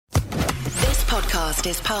podcast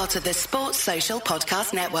is part of the Sports Social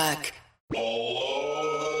Podcast Network.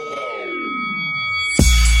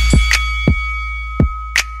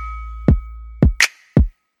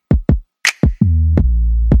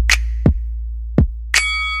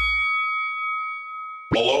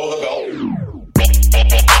 Below the belt.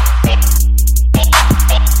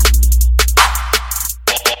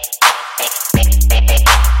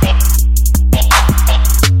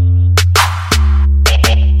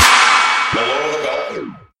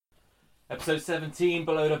 Episode 17,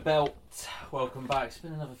 Below the Belt. Welcome back. It's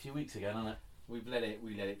been another few weeks again, hasn't it? We let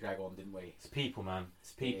it drag on, didn't we? It's people, man.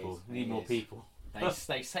 It's people. It is, We need more people.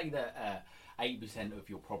 They say that 80% of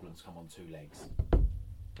your problems come on two legs.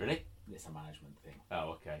 Really? It's a management thing.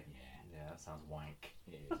 Oh, okay. Yeah. Yeah, that sounds wank.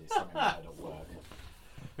 It is. It's something that don't work.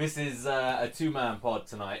 This is a two-man pod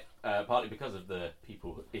tonight, partly because of the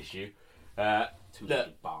people issue. Two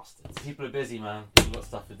Look, bastards. people are busy, man. People got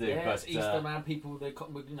stuff to do. Yeah, but it's Easter, man. People, they're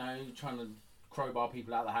trying to crowbar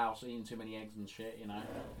people out of the house, eating too many eggs and shit, you know.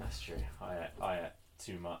 That's true. I ate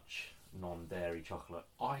too much non-dairy chocolate.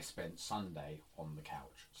 I spent Sunday on the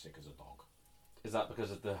couch, sick as a dog. Is that because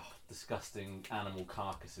of the disgusting animal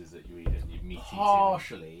carcasses that you eat and you meat eating?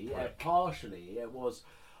 Partially, it was.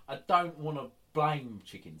 I don't want to blame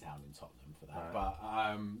Chicken Town in Tottenham for that, Right.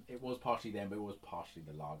 but it was partially them, but it was partially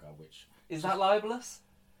the lager, which... Is that libelous?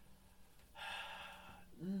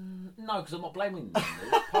 No, because I'm not blaming them.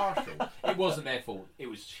 It was partial. It wasn't their fault. It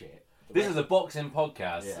was shit. This is a boxing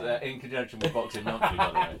podcast Yeah. in conjunction with Boxing Monthly,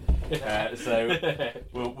 by the way. So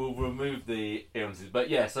we'll remove the illnesses, but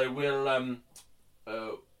yeah. So we'll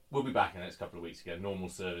be back in the next couple of weeks again. Normal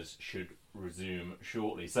service should resume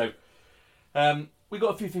shortly. So we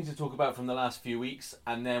got a few things to talk about from the last few weeks,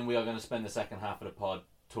 and then we are going to spend the second half of the pod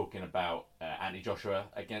talking about Anthony Joshua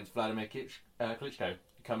against Vladimir Klitschko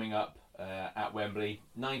coming up at Wembley.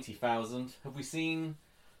 90,000. Have we seen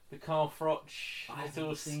the Carl Froch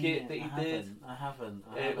little skit that he did? I haven't.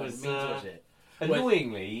 It was it.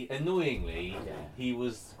 annoyingly. Yeah. He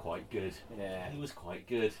was quite good. Yeah. He was quite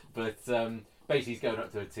good, but basically he's going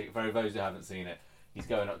up to a ticket. For those who haven't seen it, he's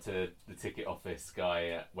going up to the ticket office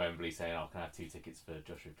guy at Wembley saying, "Oh, can I have 2 tickets for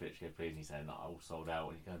Joshua Klitschko, please?" And he's saying, "No, all sold out."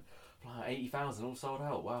 And he's going, "Blimey, 80,000 all sold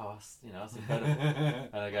out. Wow, that's incredible."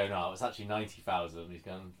 And I go, "No, it's actually 90,000." And he's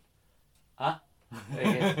going, "Huh?"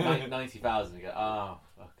 90,000. He goes, "Oh,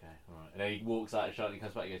 okay, all right." And then he walks out of the shop and he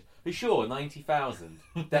comes back and goes, "Are you sure? 90,000?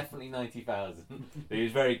 Definitely 90,000." He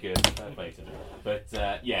was very good. Fair play to him. But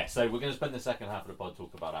yeah, so we're going to spend the second half of the pod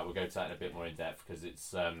talking about that. We'll go to that in a bit more in depth because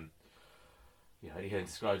it's he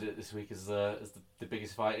described it this week as the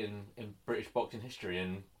biggest fight in British boxing history,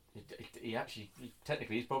 and he actually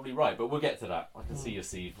technically he's probably right. But we'll get to that. I can see your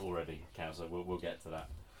sieve already, Cal, so we'll get to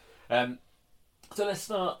that. So let's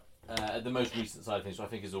start at the most recent side of things, which I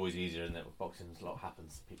think is always easier, and that with boxing a lot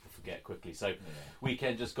happens, people forget quickly. So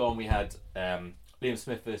weekend just gone, we had Liam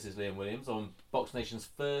Smith versus Liam Williams on Box Nation's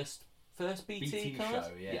first BT card?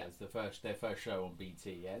 show. Yeah, it's their first show on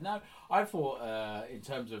BT. Yeah, no, I thought in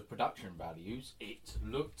terms of production values, it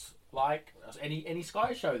looked like any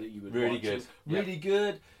Sky show that you would Really watch. good. It was really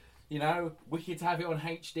good. You know, wicked to have it on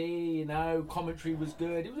HD. You know, commentary was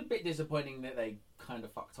good. It was a bit disappointing that they kind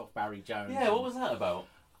of fucked off Barry Jones. Yeah, what was that about?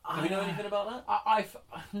 Do we know anything about that?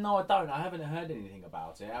 No, I don't. I haven't heard anything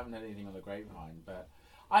about it. I haven't heard anything on the grapevine. But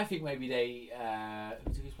I think maybe they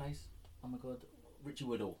who took his place? Oh my god, Richie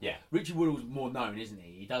Woodall. Yeah, Richie Woodall's more known, isn't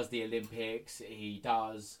he? He does the Olympics. He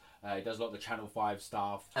does a lot of the Channel 5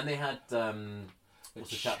 stuff. and they had what's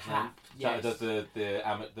the chap's name? Yes. Does the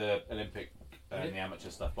Olympic and the amateur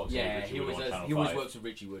stuff. Boxing. Yeah, Richie he Woodall on always Channel he always 5. works with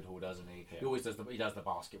Richie Woodall, doesn't he? Yeah. He always does the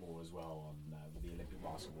basketball as well on with the Olympic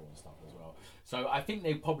basketball and stuff as well. So I think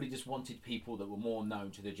they probably just wanted people that were more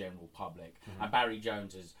known to the general public. Mm-hmm. And Barry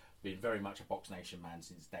Jones has been very much a Box Nation man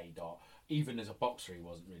since day dot. Even as a boxer, he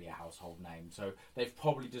wasn't really a household name. So they've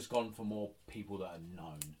probably just gone for more people that are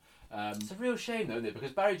known. It's a real shame though, isn't it?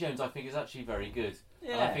 Because Barry Jones, I think, is actually very good.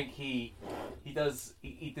 Yeah. And I think he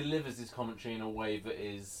delivers his commentary in a way that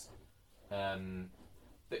is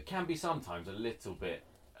that can be sometimes a little bit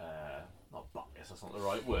not biased. That's not the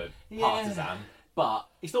right word. Yeah. Partisan, but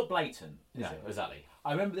It's not blatant, is no, it? exactly.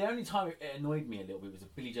 I remember the only time it annoyed me a little bit was the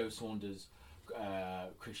Billy Joe Saunders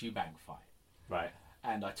Chris Eubank fight. Right.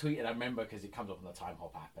 And I tweeted, I remember, because it comes up on the Time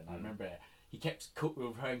Hop app, and I remember he kept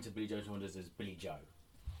referring to Billy Joe Saunders as Billy Joe.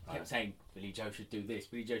 He kept saying, Billy Joe should do this,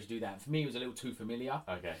 Billy Joe should do that. And for me, it was a little too familiar.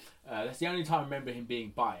 Okay. That's the only time I remember him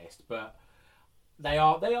being biased, but they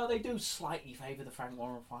do slightly favour the Frank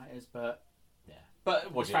Warren fighters, but yeah.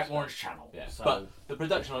 But It's Frank Warren's channel. Yeah. So. But the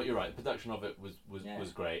production, you're right, the production of it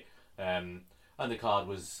was great. And the card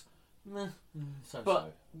was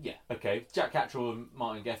But yeah, okay. Jack Catterall and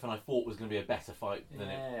Martin Geffen, I thought was going to be a better fight than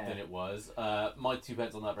it was. My 2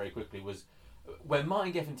 pence on that very quickly was when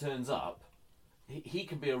Martin Geffen turns up, he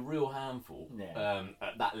can be a real handful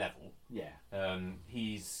at that level. Yeah.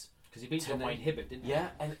 He's because he beat John Wayne Hibbert, didn't he? Yeah,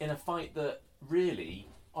 and in a fight that really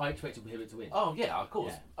I expected Hibbert to win. Oh yeah, of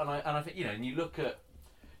course. Yeah. And I think and you look at.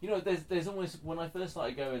 There's almost when I first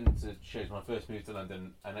started going to shows when I first moved to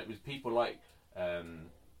London, and it was people like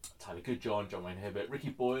Tyler Goodjohn, John Wayne Hibbert, Ricky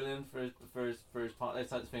Boylan for his part, those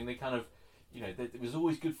types of thing. They kind of, there was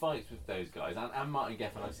always good fights with those guys, and Martin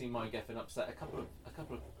Geffen. I've seen Martin Geffen upset a couple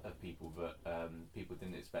of people that people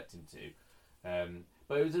didn't expect him to.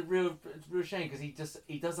 But it was a real shame because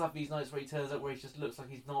he does have these nights where he turns up where he just looks like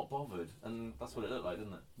he's not bothered, and that's what it looked like,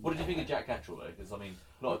 didn't it? What did you think of Jack Catterall though? Because a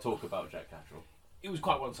lot of talk about Jack Catterall. It was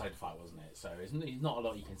quite one-sided fight, wasn't it? So there's not a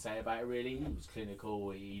lot you can say about it, really. He was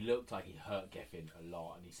clinical. He looked like he hurt Geffen a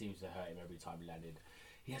lot, and he seems to hurt him every time he landed.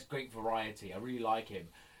 He has great variety. I really like him.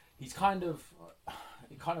 He's kind of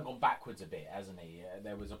gone backwards a bit, hasn't he?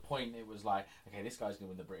 There was a point it was like, okay, this guy's going to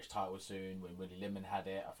win the British title soon. When Willie Lemon had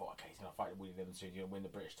it, I thought, okay, he's going to fight Willie Lemon soon. He's going to win the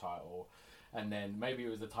British title. And then maybe it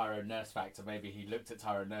was the Tyrone Nurse factor. Maybe he looked at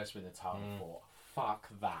Tyrone Nurse with the title and thought, fuck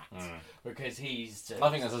that, because he's just... I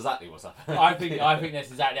think that's exactly what's happening. I think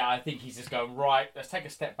that's exactly. I think he's just going, right, let's take a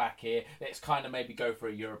step back here. Let's kind of maybe go for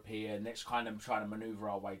a European. Let's kind of try to manoeuvre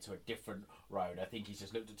our way to a different road. I think he's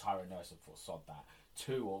just looked at Tyrone Nurse and thought, sod that.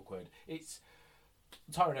 Too awkward.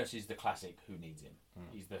 Tyrone Nurse is the classic who needs him.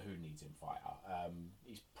 He's the who needs him fighter.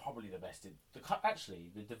 He's probably the best.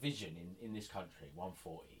 The division in this country,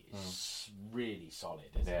 140, is really solid,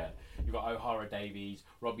 isn't it? You've got O'Hara Davies,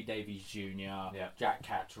 Robbie Davies Jr., Jack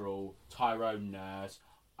Catterall, Tyrone Nurse.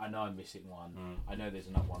 I know I'm missing one. I know there's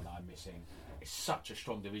another one that I'm missing. It's such a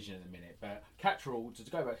strong division at the minute. But Catterall, to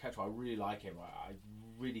go back to Catterall, I really like him. I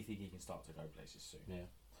really think he can start to go places soon.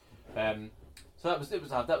 Yeah. So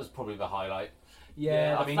that was probably the highlight.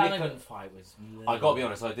 Yeah, the Flanagan fight was... I got to be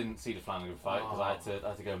honest, I didn't see the Flanagan fight because I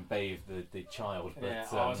had to go and bathe the child.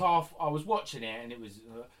 But, I was watching it and it was...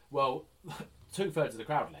 2/3 of the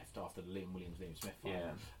crowd left after the Liam Williams-Liam Smith fight.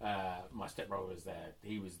 Yeah. My stepbrother was there.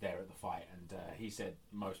 He was there at the fight and he said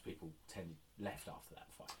most people left after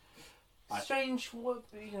that fight. Strange.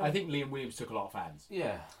 I think Liam Williams took a lot of fans.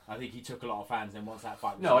 Yeah. I think he took a lot of fans and once that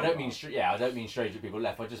fight was No, I don't mean... I don't mean strange that people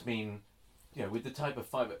left. I just mean... with the type of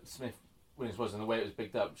fight that Smith Williams was and the way it was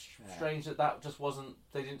bigged up, strange that just wasn't.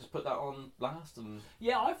 They didn't just put that on last. And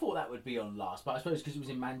I thought that would be on last, but I suppose because it was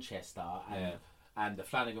in Manchester and the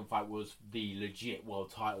Flanagan fight was the legit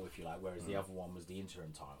world title, if you like, whereas the other one was the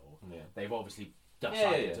interim title. Yeah. They've obviously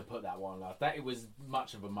decided to put that one last. That it was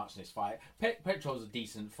much of a muchness fight. Petrol's a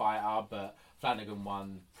decent fighter, but Flanagan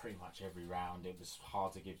won pretty much every round. It was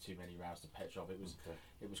hard to give too many rounds to Petrov. It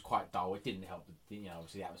was quite dull. It didn't help.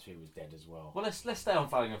 Obviously the atmosphere was dead as well. Well, let's stay on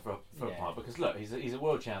Flanagan for a part because look, he's a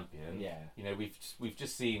world champion. Yeah. We've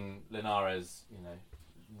just seen Linares.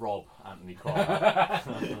 Rob Anthony Crocker.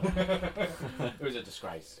 It was a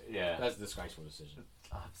disgrace. Yeah, that's a disgraceful decision.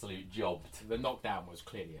 Absolute jobbed. The knockdown was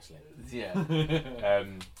clearly a slip. Yeah.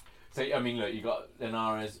 So I mean, look, you got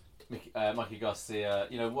Linares, Mikey Garcia.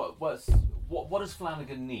 What does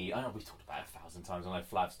Flanagan need? I know we've talked about it 1,000 times. I know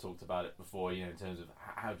Flav's talked about it before. In terms of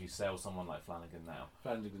how do you sell someone like Flanagan now?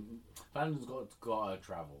 Flanagan's got to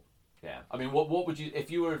travel. Yeah, I mean, what would you if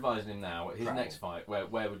you were advising him now? His next fight, where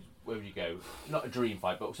would you go? Not a dream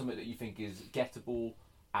fight, but something that you think is gettable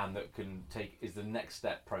and that can is the next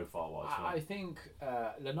step profile wise. I think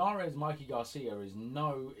Linares, Mikey Garcia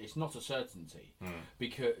it's not a certainty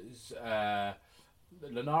because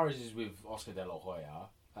Linares is with Oscar De La Hoya,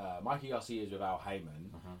 Mikey Garcia is with Al Heyman.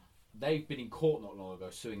 They've been in court not long ago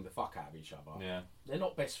suing the fuck out of each other. Yeah. They're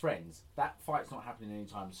not best friends. That fight's not happening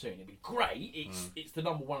anytime soon. It'd be great. It's the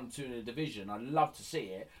number 1 and 2 in the division. I'd love to see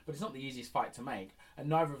it, but it's not the easiest fight to make. And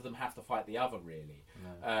neither of them have to fight the other, really.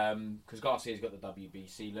 Because Garcia's got the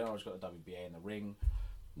WBC, Linares got the WBA in the ring.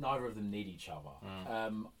 Neither of them need each other.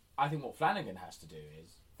 I think what Flanagan has to do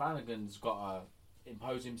is, Flanagan's got to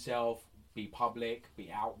impose himself, be public, be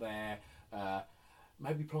out there,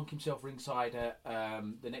 maybe plonk himself ringside at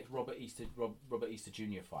the next Robert Easter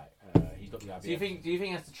Jr. fight. He's got the IBF. Do you think he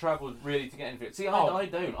has to travel really to get into it? See, I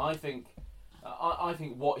don't. I think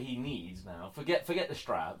what he needs now. Forget the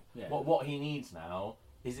strap. Yeah. What he needs now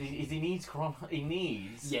is he needs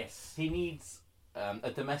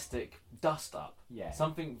a domestic dust up. Yeah.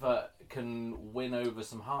 Something that can win over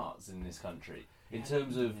some hearts in this country. In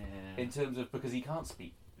terms of because he can't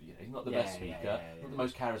speak. He's not the best speaker, not the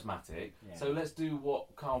most charismatic. Yeah. So let's do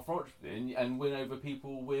what Carl Froch did and win over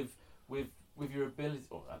people with your ability,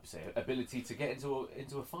 or I'd say ability to get into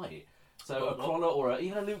a fight. So a Crawler or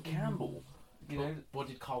even a Luke Campbell. You know, what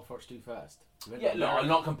did Carl Froch do first? Yeah, look, I'm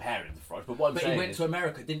not comparing the Froch, but what I'm saying he went is, to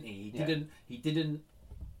America, didn't he? He didn't.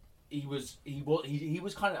 He was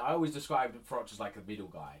kind of. I always described Froch as like a middle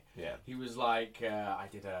guy. Yeah. He was like I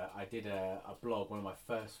did a blog, one of my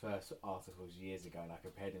first articles years ago, and I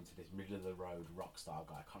compared him to this middle of the road rock star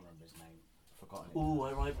guy. I can't remember his name. Forgotten it. Ooh,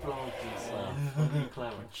 I write blogs.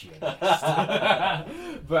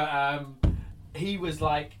 But he was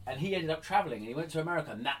like, and he ended up travelling, and he went to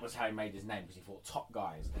America, and that was how he made his name, because he fought top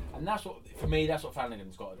guys. And that's what, for me, that's what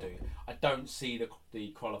Flanagan's got to do. I don't see the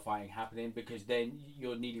qualifying happening, because then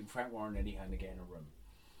you're needing Frank Warren and Eddie Hearn to get in a room.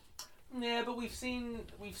 Yeah, but we've seen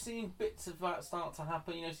bits of that start to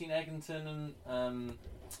happen. You know, seen Egginton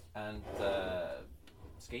and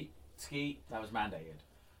Skeet. That was mandated.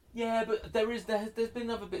 Yeah, but there's been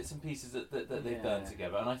other bits and pieces that they've done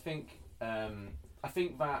together, and I think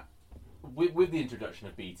that with the introduction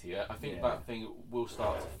of BT, I think that thing will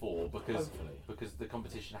start to fall because the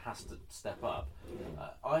competition has to step up.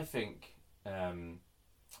 I think the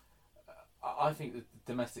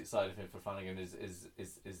domestic side of it for Flanagan is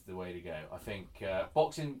the way to go. I think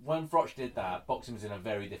boxing, when Froch did that, boxing was in a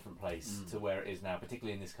very different place to where it is now,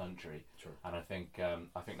 particularly in this country. True. And I think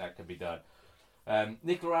that could be done.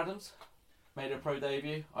 Nicola Adams made her pro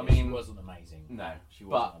debut. I mean, she wasn't amazing. No, she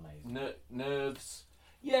wasn't amazing. Nerves.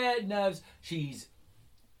 Yeah, nerves. She's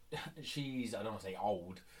I don't want to say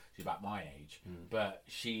old. She's about my age, but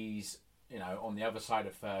she's, you know, on the other side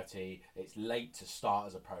of 30. It's late to start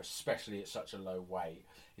as a pro, especially at such a low weight.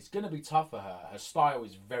 It's going to be tough for her. Her style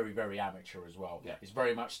is very, very amateur as well. Yeah. It's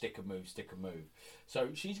very much stick and move.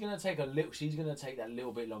 So she's going to take that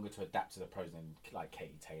little bit longer to adapt to the pros than like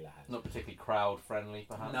Katie Taylor has. Not particularly crowd friendly,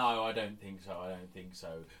 perhaps. No, I don't think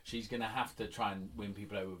so. She's going to have to try and win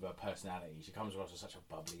people over with her personality. She comes across as such a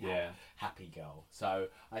bubbly, happy girl. So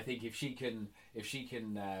I think if she can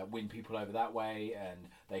win people over that way, and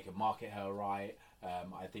they can market her right,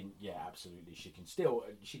 I think absolutely she can still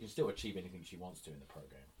achieve anything she wants to in the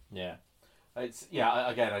program. Yeah,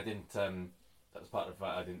 again, I didn't. That was part of the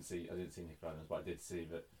fact I didn't see Nick Adams, but I did see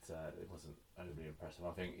that it wasn't overly impressive.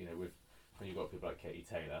 I think, you know, when you've got people like Katie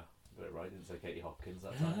Taylor, got it right, didn't say Katie Hopkins.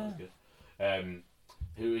 That was good.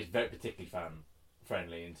 Who is very particularly fan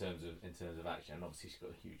friendly in terms of action, and obviously she's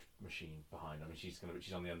got a huge machine behind. I mean, she's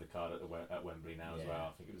on the undercard at Wembley now as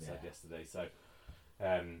well. I think it was said yesterday. So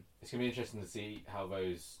it's going to be interesting to see how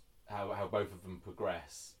both of them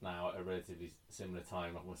progress now at a relatively similar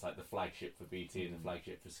time, almost like the flagship for BT and the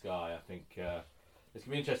flagship for Sky. I think it's going to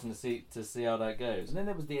be interesting to see how that goes. And then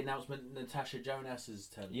there was the announcement Natasha Jonas has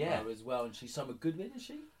turned pro as well, and she's Summer Goodwin, is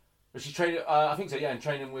she? But she's training, I think so, yeah, and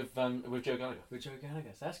training with Joe Gallagher. With Joe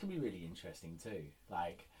Gallagher, so that's going to be really interesting too.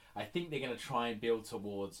 Like, I think they're going to try and build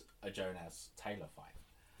towards a Jonas Taylor fight.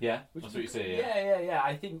 Yeah, that's what you see. Yeah.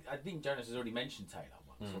 I think Jonas has already mentioned Taylor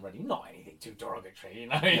once already. Not anything too derogatory, you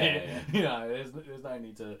know. You know, there's no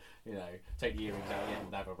need to, you know, take the earrings out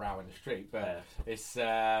and have a row in the street. But it's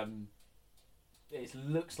it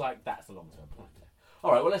looks like that's the long term plan.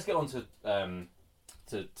 All right, well, let's get on to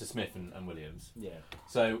Smith and Williams. Yeah.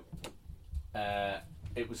 So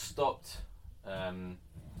it was stopped. How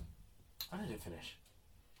did it finish?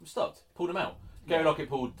 It was stopped. Pulled him out. Gary Lockett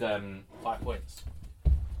pulled 5 points.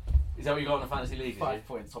 Is that what you got in the fantasy league? 5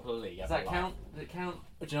 points, top of the league. Does that count? Does it count?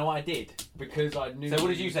 But do you know what I did? Because I knew. So what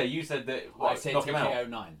did you say? You said that. I said knock him out. TKO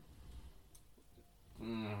 9. Do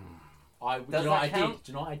you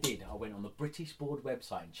know what I did? I went on the British Board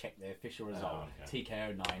website and checked the official result. Oh, okay.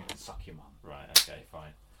 TKO 9, suck your mum. Right. Okay.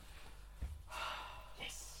 Fine.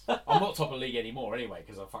 Yes. I'm not top of the league anymore anyway,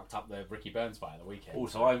 because I fucked up the Ricky Burns fight at the weekend.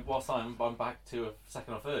 Also, I'm back to a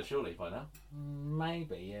second or third surely by now.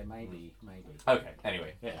 Maybe. Okay.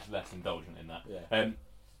 Anyway, yeah, less indulgent in that. Yeah.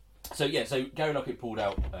 So Gary Lockett pulled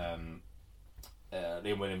out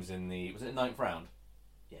Liam Williams in the, was it the 9th round?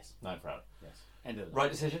 Yes. 9th round. Yes. End of the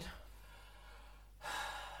right decision.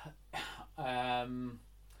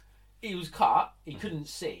 He was cut. He couldn't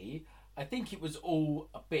see. I think it was all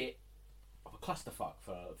a bit of a clusterfuck,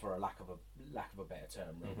 for a lack of a better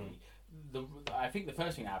term. Really, I think the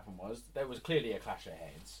first thing that happened was there was clearly a clash of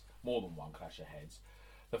heads, more than one clash of heads.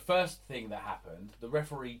 The first thing that happened, the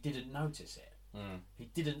referee didn't notice it. He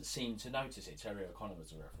didn't seem to notice it. Terry O'Connor was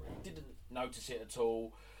the referee. He didn't notice it at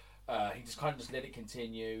all. He just kind of let it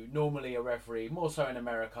continue. Normally a referee, more so in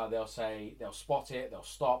America, they'll spot it, they'll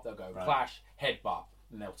stop, they'll go clash, headbutt,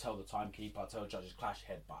 and they'll tell the timekeeper, tell the judges clash,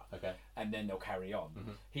 headbutt. Okay. And then they'll carry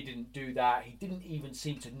on. He didn't do that. He didn't even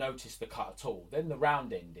seem to notice the cut at all. Then the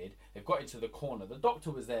round ended. They've got into the corner. The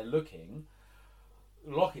doctor was there looking.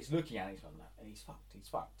 Lockett's looking at it. He's like, no, and he's fucked. He's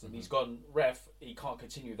fucked, and he's gone. Ref, he can't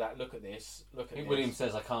continue that. Look at this. Look at this. Williams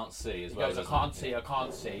says, "I can't see." As he well. Goes, I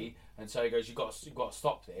can't see, and so he goes, "You've got to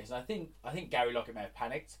stop this." And I think Gary Lockett may have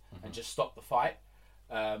panicked and just stopped the fight,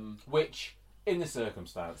 which. In the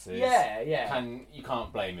circumstances, you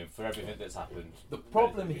can't blame him for everything that's happened. The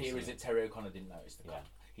problem here is that Terry O'Connor didn't notice the cut.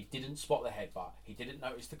 He didn't spot the headbutt. He didn't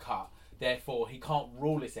notice the cut. Therefore, he can't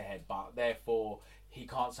rule it's a headbutt. Therefore, he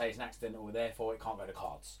can't say it's an accidental. Therefore, it can't go to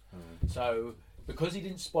cards. So, because he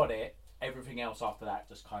didn't spot it, everything else after that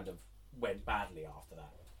just kind of went badly after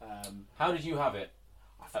that. How did you have it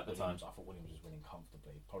at the time? I thought Williams was winning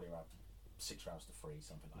comfortably, probably around 6 rounds to 3,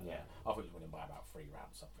 something like that. I thought he was winning by about 3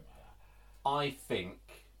 rounds, something like that. I think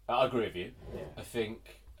I agree with you. Yeah. I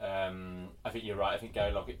think you're right. I think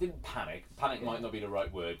Gary Lockett didn't panic. Panic might not be the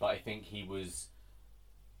right word, but I think he was.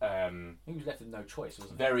 He was left with no choice,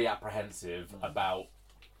 wasn't he? Very apprehensive about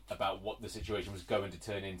what the situation was going to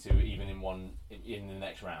turn into, even in the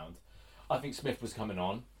next round. I think Smith was coming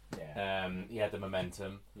on. Yeah. He had the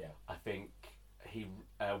momentum. Yeah. I think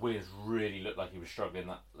Williams really looked like he was struggling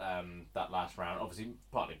that last round. Obviously,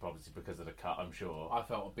 partly probably because of the cut, I'm sure. I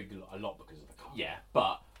felt a lot because of the cut. Yeah,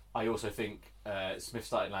 but I also think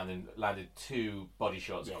Smith landed 2 body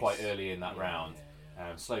shots quite early in that round.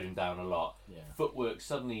 Slowed him down a lot. Yeah. Footwork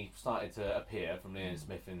suddenly started to appear from Liam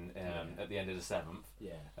Smith at the end of the 7th.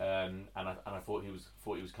 Yeah. And I thought he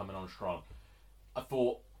was coming on strong. I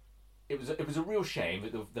thought it was a real shame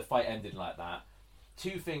that the fight ended like that.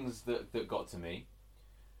 2 things that got to me.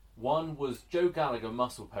 One was Joe Gallagher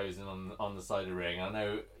muscle posing on the side of the ring. I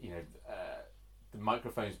know the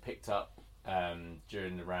microphones picked up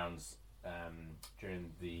during the rounds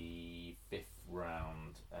during the 5th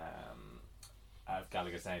round of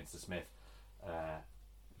Gallagher saying to Smith,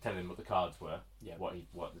 telling him what the cards were,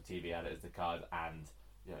 what the TV had as the card, and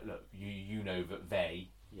look, you know that they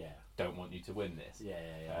don't want you to win this.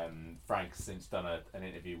 Frank's since done an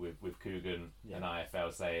interview with Coogan and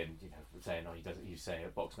IFL saying he's saying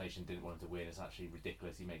Box Nation didn't want him to win. It's actually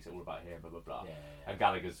ridiculous. He makes it all about him. Blah blah blah. And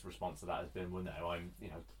Gallagher's response to that has been, well, no,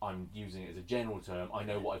 I'm using it as a general term. I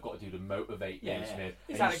know what I've got to do to motivate Liam Smith.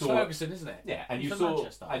 It's Alex Ferguson, isn't it? Yeah, and you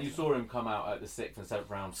saw him come out at the 6th and 7th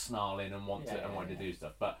round snarling and wanting to do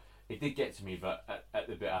stuff. But it did get to me that at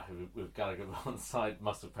the bit after with Gallagher on the side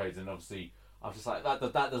muscle pose, and obviously I was just like,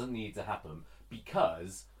 that doesn't need to happen,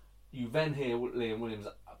 because you then hear Liam Williams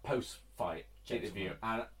post-fight interview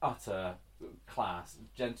and utter class,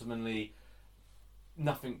 gentlemanly,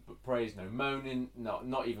 nothing but praise, no moaning,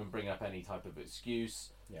 not even bring up any type of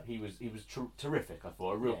excuse. He was terrific. I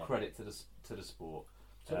thought a real credit to the sport.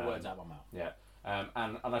 Took the words out of my mouth. Yeah.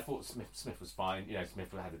 And I thought Smith was fine.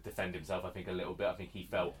 Smith had to defend himself, I think, a little bit. I think he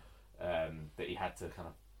felt that he had to kind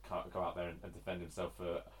of go out there and defend himself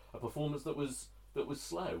for a performance that was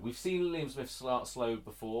slow. We've seen Liam Smith slow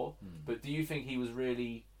before, but do you think he was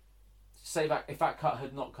really, say that if that cut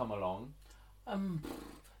had not come along?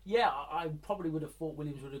 I probably would have thought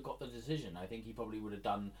Williams would have got the decision. I think he probably would have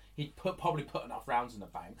done. He'd probably put enough rounds in the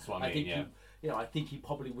bank. That's what I mean. I think he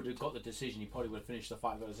probably would have got the decision. He probably would have finished the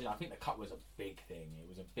fight with a decision. I think the cut was a big thing. It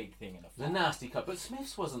was a big thing in the fight. It was a nasty cut, but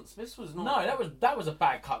Smith's was not. No, that was a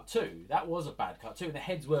bad cut too. That was a bad cut too. And the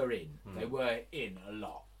heads were in. They were in a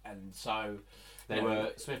lot, and so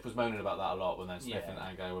Smith was moaning about that a lot when then Smith and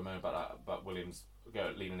Ango were moaning about that, about Williams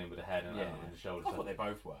leaning in with the head and the shoulders. I thought they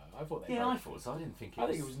both were. I thought so. I didn't think it I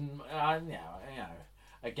was. think it was.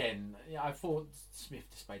 Again, I thought Smith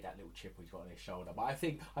displayed that little chip he's got on his shoulder, but I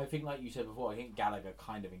think like you said before, I think Gallagher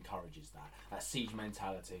kind of encourages that siege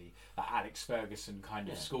mentality, that Alex Ferguson kind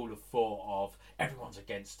of school of thought of everyone's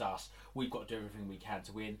against us, we've got to do everything we can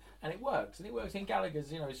to win, and it works. And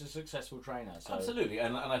Gallagher's, he's a successful trainer. So. Absolutely,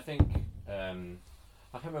 and I think I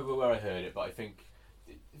can't remember where I heard it, but I think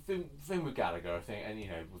the thing with Gallagher, I think, and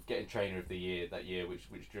with getting trainer of the year that year, which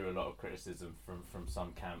drew a lot of criticism from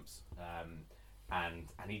some camps. And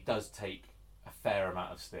he does take a fair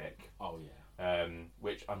amount of stick. Oh yeah.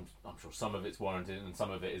 Which I'm sure some of it's warranted, and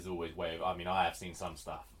some of it is always way. I have seen some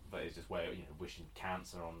stuff, but it's just wishing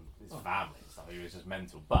cancer on his family and stuff. It was just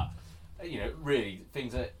mental. But really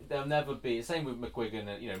things that they'll never be. Same with McGuigan,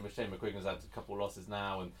 and Shane McGuigan's had a couple of losses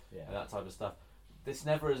now, and that type of stuff. These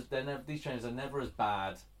trainers are never as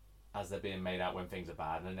bad as they're being made out when things are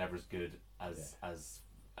bad, and they're never as good as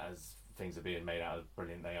things are being made out as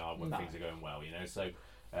brilliant they are when things are going well, So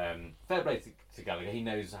fair play to Gallagher. He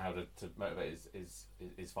knows how to motivate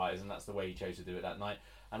his fighters, and that's the way he chose to do it that night.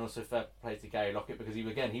 And also fair play to Gary Lockett, because he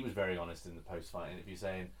was very honest in the post-fight interview,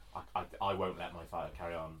 saying I won't let my fighter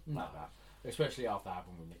carry on like that. Especially after that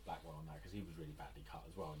happened with Nick Blackwell on that, because he was really badly cut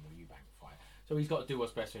as well in the Eubank fight. So he's got to do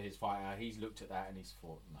what's best for his fighter. He's looked at that and he's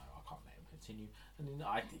thought, no, I can't let him continue. And then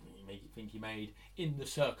I think he made in the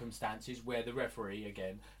circumstances where the referee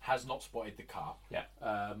again has not spotted the cut. Yeah.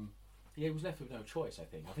 He was left with no choice. I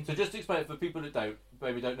think. So just to explain it for people that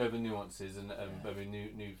maybe don't know the nuances and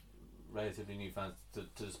maybe relatively new fans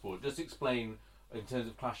to the sport. Just explain in terms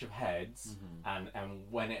of clash of heads and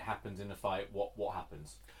when it happens in a fight, what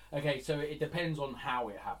happens. Okay, so it depends on how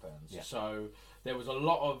it happens. Yeah. So there was a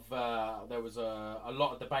lot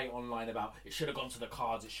of debate online about it should have gone to the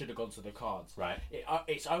cards. It should have gone to the cards. Right.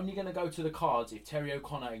 It's only going to go to the cards if Terry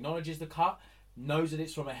O'Connor acknowledges the cut, knows that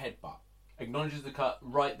it's from a headbutt. Acknowledges the cut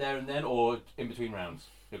right there and then, or in between rounds.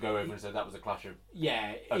 You'll go over and say that was a clash of.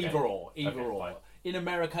 Yeah, Okay. either or. Fine. In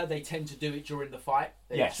America, they tend to do it during the fight.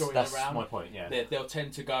 Yes, during that's the round. my point. Yeah. They'll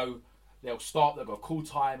tend to go. They'll stop. They'll go cool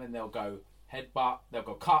time, and they'll go headbutt. They'll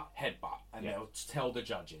go cut headbutt, and they'll tell the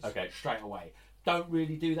judges straight away. Don't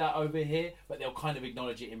really do that over here, but they'll kind of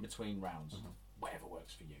acknowledge it in between rounds. Whatever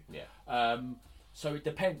works for you. Yeah. So it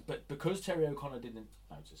depends, but because Terry O'Connor didn't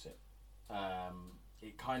notice it,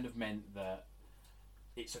 it kind of meant that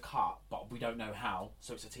it's a cut, but we don't know how,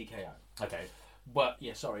 so it's a TKO. Okay. But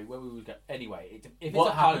yeah, sorry, where we would go anyway. If What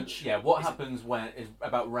it's a happens? punch, Yeah. What happens when it's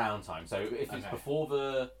about round time? So if it's before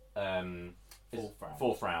the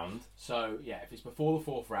fourth round. So yeah, if it's before the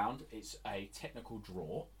fourth round, it's a technical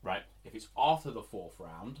draw. Right. If it's after the fourth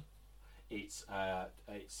round, it's a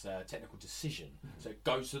technical decision. So it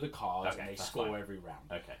goes to the cards and they score fine. every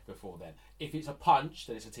round. Okay. Before then, if it's a punch,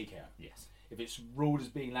 then it's a TKO. Yes. If it's ruled as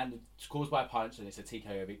being caused by a punch, then it's a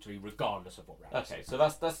TKO victory, regardless of what round. Okay, so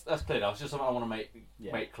that's clear. That's just something I want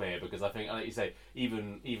to make clear, because I think, like you say,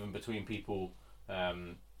 even between people,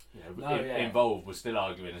 involved was still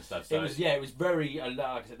arguing and stuff. So it was very like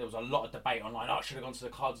I said, there was a lot of debate online. Oh, I should have gone to the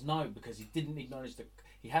cards. No, because he didn't acknowledge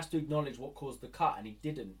he has to acknowledge what caused the cut, and he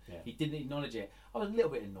didn't. Yeah. He didn't acknowledge it. I was a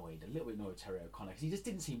little bit annoyed with Terry O'Connor, because he just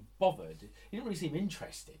didn't seem bothered. He didn't really seem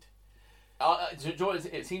interested.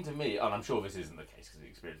 It seemed to me, and I'm sure this isn't the case because of the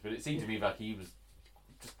experience, but it seemed to me like he was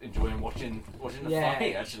just enjoying watching the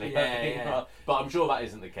fight, actually. Yeah. But I'm sure that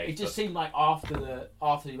isn't the case. It just seemed like after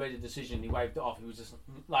he made the decision, he waved it off. He was just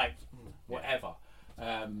like whatever.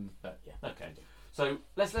 But yeah. Okay. So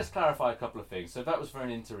let's clarify a couple of things. So that was for an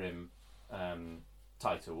interim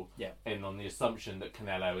title. Yeah. And on the assumption that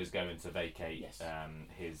Canelo is going to vacate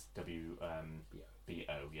his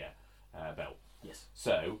WBO belt. Yes.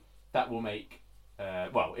 So that will make,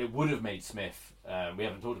 it would have made Smith, we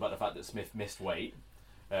haven't talked about the fact that Smith missed weight,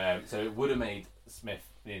 so it would have made Smith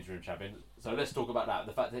the interim champion. So let's talk about that.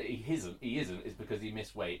 The fact that he isn't is because he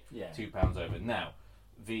missed weight 2 pounds over. Now,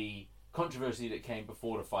 the controversy that came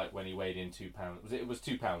before the fight when he weighed in 2 pounds, it was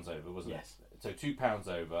 2 pounds over, wasn't Yes. it? So 2 pounds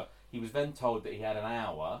over. He was then told that he had an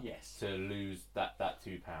hour Yes. to lose that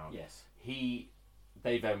 2 pounds. Yes.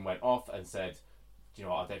 They then went off and said, do you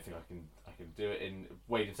know what, I don't think I can do it, and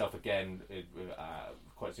weighed himself again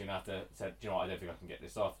quite soon after, said, do you know what, I don't think I can get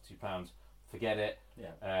this off, 2 pounds, forget it.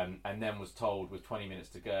 Yeah. And then was told with 20 minutes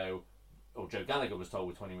to go, or Joe Gallagher was told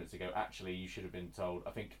with 20 minutes to go, actually you should have been told.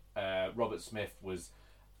 I think Robert Smith was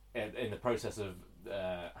in the process of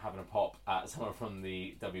having a pop at someone from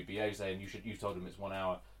the WBO saying, you told him it's 1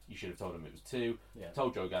 hour, you should have told him it was 2. Yeah.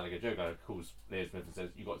 Told Joe Gallagher calls Liam Smith and says,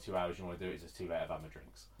 you've got 2 hours, you want to do it, it's just too late, I've had my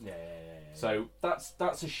drinks. Yeah. So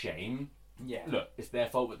that's a shame. Yeah. Look, it's their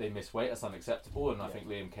fault that they missed weight, that's unacceptable, and I think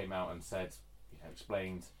Liam came out and said,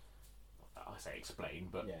 explained, I say explained,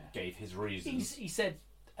 but gave his reasons. He said,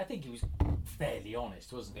 I think he was fairly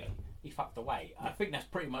honest, wasn't he? He fucked the weight. I think that's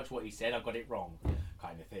pretty much what he said, I got it wrong,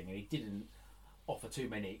 kind of thing, and he didn't offer too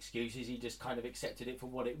many excuses, he just kind of accepted it for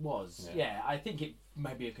what it was. Yeah, I think it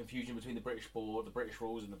may be a confusion between the British board, the British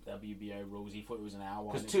rules and the WBO rules. He thought it was an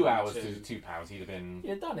hour. Because 2 hours to 2 pounds, he'd have been... He'd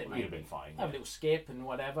have done it, He'd have been fine. Have a little skip and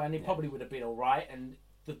whatever, and he probably would have been alright, and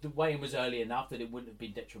the weigh-in was early enough that it wouldn't have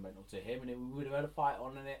been detrimental to him, and we would have had a fight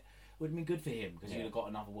on, and it would have been good for him, because he would have got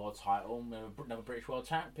another world title, another British world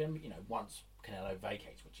champion, once Canelo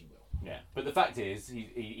vacates, which he will. Yeah, but the fact is,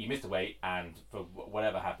 he missed the weight, and for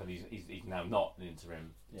whatever happened, he's now not an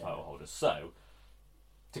interim title holder. So,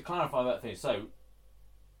 to clarify that thing,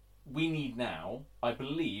 we need now, I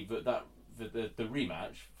believe that the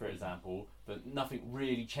rematch, for example, that nothing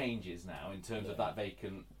really changes now in terms of that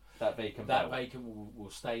vacant belt. That vacant will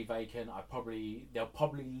stay vacant. They'll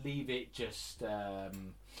probably leave it just.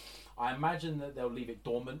 I imagine that they'll leave it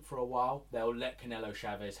dormant for a while. They'll let Canelo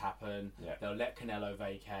Chavez happen. Yeah. They'll let Canelo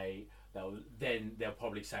vacate. They'll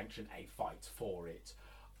probably sanction a fight for it.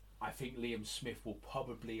 I think Liam Smith will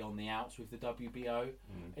probably on the outs with the WBO,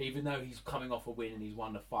 even though he's coming off a win and he's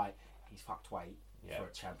won the fight. He's fucked weight. for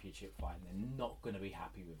a championship fight, and they're not going to be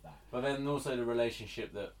happy with that. But then also the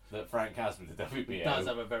relationship that Frank has with the WBO. He does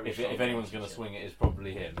have a very strong if anyone's going to swing it, it's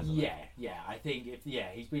probably him. Isn't it? I think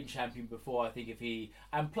he's been champion before. I think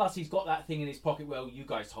and plus he's got that thing in his pocket. Well, you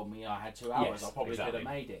guys told me I had 2 hours. Yes, I probably could have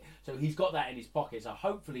made it. So he's got that in his pocket. So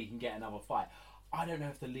hopefully he can get another fight. I don't know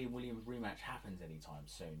if the Liam Williams rematch happens anytime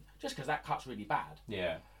soon. Just because that cut's really bad.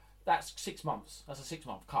 Yeah. That's 6 months. That's a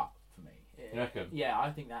 6-month cut for me. You reckon? Yeah, I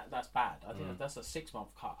think that's bad. I think that's a 6-month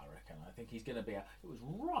cut. I reckon. I think he's going to be. It was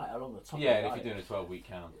right along the top. Yeah, of if you're doing a 12-week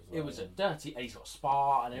count. As well, it was a dirty. And he's got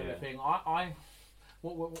spar and everything. And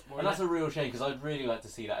that's a real shame because I'd really like to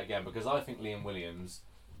see that again because I think Liam Williams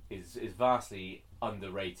is vastly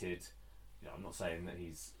underrated. You know, I'm not saying that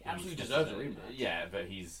he's absolutely deserves a rematch. Yeah, but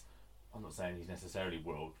I'm not saying he's necessarily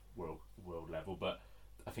world level, but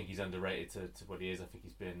I think he's underrated to what he is. I think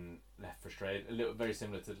he's been left frustrated, very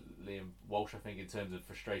similar to Liam Walsh. I think in terms of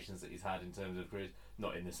frustrations that he's had in terms of career,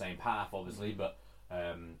 not in the same path, obviously, but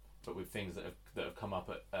with things that have come up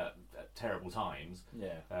at terrible times.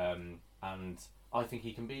 Yeah. And I think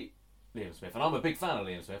he can beat Liam Smith, and I'm a big fan of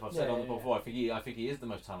Liam Smith. I've said on the before. I think he is the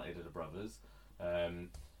most talented of the brothers,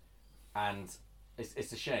 and.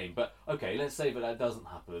 It's a shame, but okay. Let's say that doesn't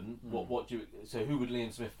happen. What do you? So who would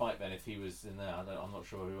Liam Smith fight then if he was in there? I'm not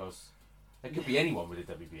sure who else. It could be anyone with a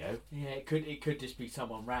WBO. Yeah, it could just be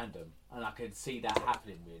someone random, and I could see that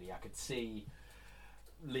happening. Really, I could see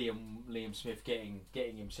Liam Smith getting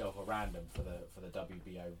himself a random for the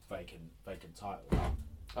WBO vacant title.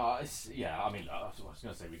 I mean, I was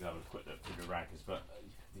going to say we could have a quick look through the rankings, but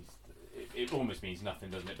it almost means nothing,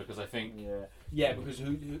 doesn't it? Because I think because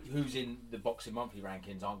who's in the Boxing Monthly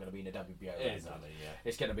rankings aren't going to be in the WBO. Exactly, yeah.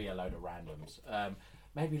 It's going to be a load of randoms.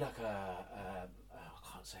 Maybe like I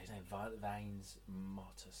can't say his name. Vanes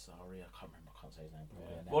Martasari. I can't say his name.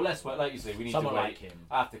 Yeah. Well, let's like you say. We need someone to wait like him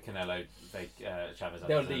after Canelo. Chavez.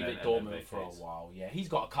 They'll leave it dormant for a while. Yeah, he's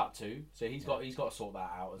got a cut too, so he's got to sort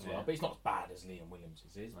that out as well. But it's not as bad as Liam Williams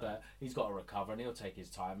is. No. But he's got to recover and he'll take his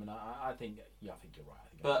time. And I think you're right. I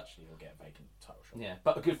think eventually he'll get a vacant title shot. Yeah,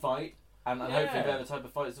 but a good fight. And hopefully they're the type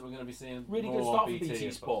of fights that we're going to be seeing. Really more good start on for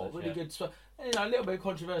BT Sport. Really good stuff. A little bit of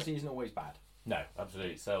controversy isn't always bad. No,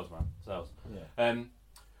 absolutely. Sales, man. Sales. Yeah.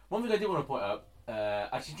 One thing I did want to point out,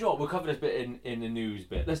 actually, Joel, we'll cover this bit in the news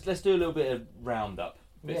bit. Let's do a little bit of roundup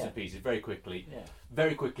bits and pieces very quickly. Yeah.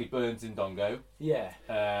 Very quickly, Burns in Dongo. Yeah.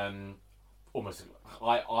 Almost.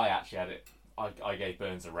 I actually had it. I gave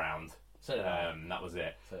Burns a round. So did I. That was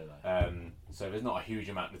it. So did I. So there's not a huge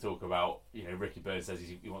amount to talk about. You know, Ricky Burns says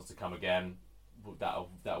he wants to come again. That'll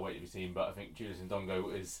wait to be seen. But I think Julius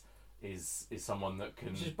Ndongo is someone that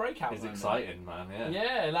can. Just breakout. Is exciting, man.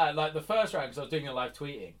 Yeah, like the first round because I was doing a live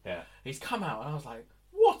tweeting. Yeah. He's come out and I was like,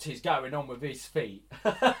 what is going on with his feet?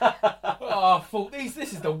 I thought this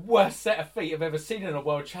is the worst set of feet I've ever seen in a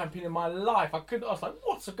world champion in my life. I was like,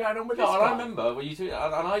 what's going on with this guy? I remember when you tweeted,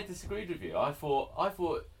 and I disagreed with you. I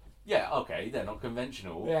thought. Yeah, okay, they're not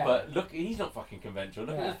conventional, but look, he's not fucking conventional.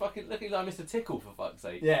 Look at like Mr. Tickle, for fuck's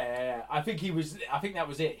sake. Yeah. I think that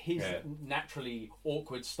was it. His naturally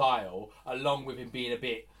awkward style, along with him being a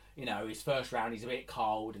bit, his first round he's a bit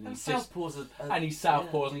cold and he's southpaws and he's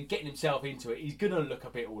southpaws and he's getting himself into it. He's gonna look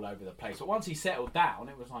a bit all over the place. But once he settled down,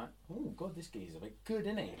 it was like, oh god, this guy's a bit good,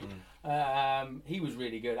 isn't he? He was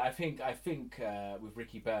really good. I think with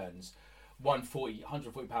Ricky Burns. 140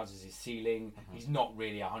 pounds is his ceiling. He's not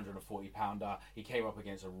really a 140 pounder. He came up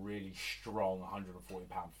against a really strong 140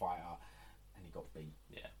 pound fighter, and he got beat.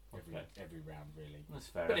 Yeah, every round really. That's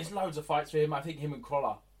fair. But there's loads of fights for him. I think him and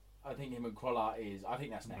Crawler. I think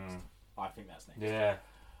that's next. I think that's next. Yeah.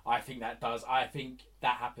 I think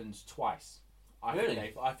that happens twice. I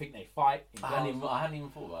think they fight. I hadn't even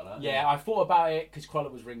thought about that. Yeah, I thought about it because Crawler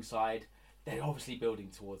was ringside. They're obviously building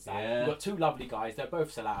towards that. Yeah. We've got two lovely guys. They're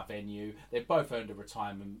both sell out a venue. They've both earned a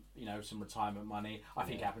retirement, some retirement money. I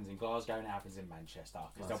think it happens in Glasgow and it happens in Manchester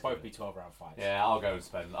because they'll both be 12-round fights. Yeah, I'll go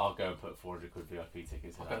and put 400 quid VIP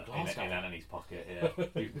tickets in Anthony's pocket. Yeah,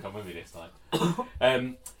 you can come with me this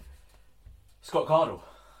time. Scott Cardle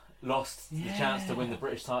lost the chance to win the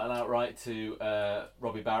British title outright to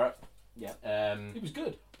Robbie Barrett. Yeah, he was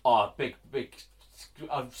good. Big.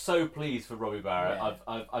 I'm so pleased for Robbie Barrett.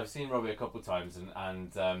 Yeah. I've seen Robbie a couple of times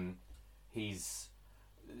and he's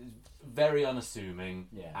very unassuming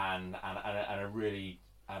and a really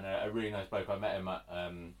nice bloke. I met him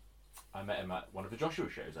at one of the Joshua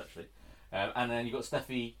shows actually, and then you got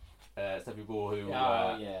Steffi Ball who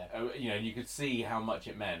and you could see how much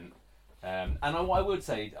it meant. And what I would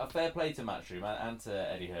say, a fair play to Matchroom and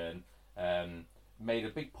to Eddie Hearn, made a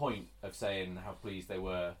big point of saying how pleased they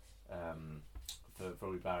were. For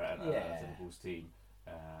Robbie Barrett and Liverpool's team,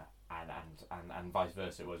 and vice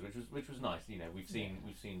versa it was, which was nice. You know, we've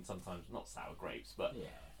seen sometimes not sour grapes, but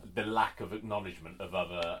the lack of acknowledgement of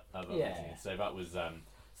other things. So that was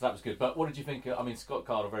good. But what did you think? I mean, Scott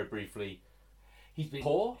Cardle, very briefly, he's been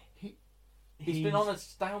poor. He's been on a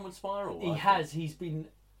downward spiral.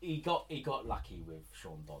 He got lucky with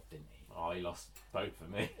Sean Dodd, didn't he? Oh, he lost both for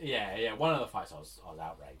me. Yeah. One of the fights I was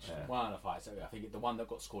outraged. Yeah. One of the fights, I think the one that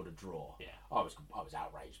got scored a draw. Yeah. I was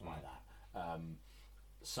outraged by that.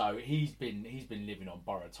 So he's been living on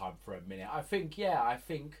borrowed time for a minute. I think.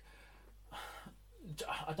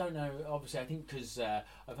 I don't know. Obviously, I think because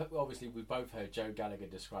obviously we both heard Joe Gallagher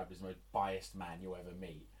described as the most biased man you'll ever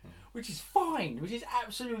meet, which is fine. Which is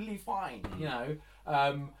absolutely fine. You know,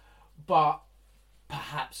 but.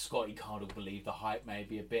 Perhaps Scotty Cardle believed the hype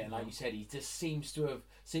maybe a bit, and like you said, he just seems to have,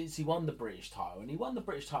 since he won the British title, and he won the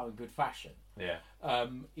British title in good fashion. Yeah.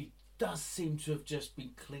 He does seem to have just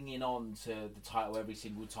been clinging on to the title every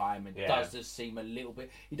single time, and does just seem a little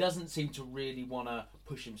bit. He doesn't seem to really want to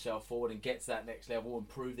push himself forward and get to that next level and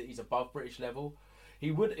prove that he's above British level.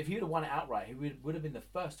 He would, if he would have won it outright, he would have been the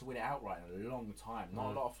first to win it outright in a long time.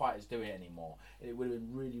 Not a lot of fighters do it anymore. It would have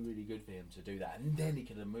been really, really good for him to do that, and then he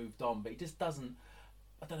could have moved on. But he just doesn't.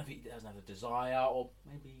 I don't know if he doesn't have the desire, or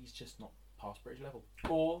maybe he's just not past British level.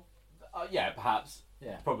 Or, perhaps.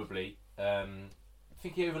 Yeah. Probably. I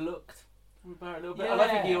think he overlooked Barrett a little bit. Yeah. And I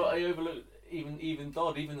think he overlooked even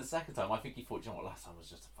Dodd, even the second time. I think he thought, you know what, last time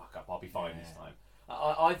was just a fuck up. I'll be fine this time.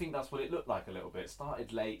 I think that's what it looked like a little bit.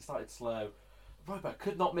 Started late, started slow. Robert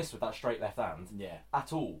could not miss with that straight left hand. Yeah.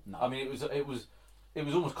 At all. No. I mean, it was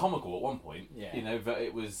almost comical at one point. Yeah. You know, that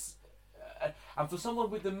it was. And for someone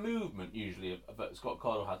with the movement usually that Scott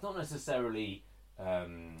Cardle has, not necessarily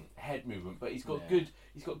head movement, but he's got good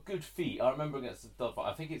feet. I remember against the Dodd fight,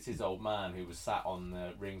 I think it's his old man who was sat on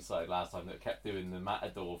the ringside last time that kept doing the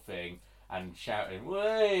matador thing and shouting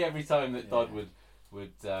 "way" every time that Dodd would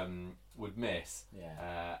miss.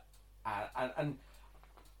 Yeah. And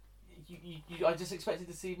I just expected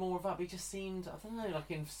to see more of that, but he just seemed, I don't know,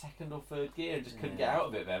 like in second or third gear and just couldn't get out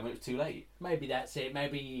of it then. It was too late. Maybe that's it.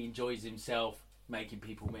 Maybe he enjoys himself making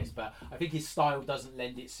people miss, but I think his style doesn't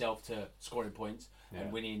lend itself to scoring points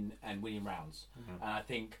and winning rounds. And I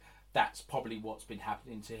think that's probably what's been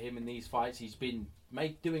happening to him in these fights. He's been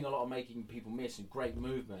doing a lot of making people miss and great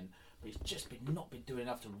movement, but he's just not been doing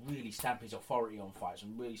enough to really stamp his authority on fights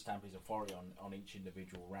and really stamp his authority on each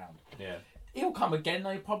individual round. Yeah. He'll come again.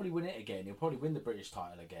 He'll probably win it again. He'll probably win the British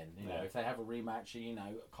title again. You know, if they have a rematch,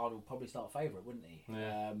 Cardle will probably start favourite, wouldn't he?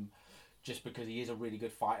 Yeah. Just because he is a really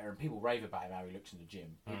good fighter, and people rave about him how he looks in the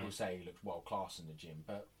gym. People say he looks world class in the gym,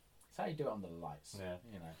 but it's how you do it under the lights. Yeah.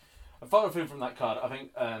 You know. A final thing from that card, I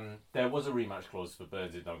think there was a rematch clause for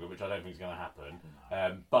Burns and Dongo, which I don't think is going to happen.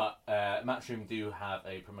 No. But Matchroom do have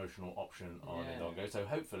a promotional option on Ndongo, so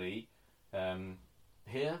hopefully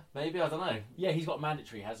here, maybe, I don't know. Yeah, he's got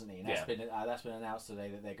mandatory, hasn't he? And that's Yeah. that's been announced today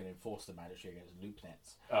that they're going to enforce the mandatory against loop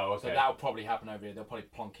nets. Oh, okay. So that'll probably happen over here. They'll probably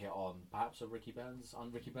plonk it on perhaps a Ricky Burns,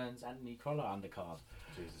 Anthony Crolla undercard.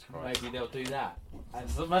 Jesus Christ. Maybe they'll do that. And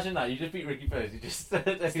so imagine that, you just beat Ricky Burns, you just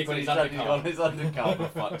Stick on his on his undercard for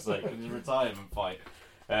fuck's sake, and his retirement fight.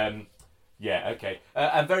 Yeah, okay.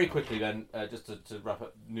 And very quickly then, just to wrap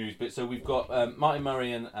up news bit, so we've got Martin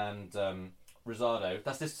Murray and Rosado.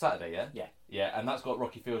 That's this Saturday, yeah? Yeah. Yeah, and that's got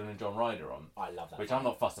Rocky Fielding and John Ryder on. I love that. Which I'm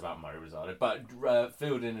not fussed about Murray Rosado, but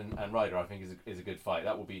Fielding and Ryder I think is a good fight.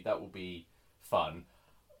 That will be fun.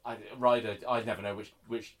 Ryder, I never know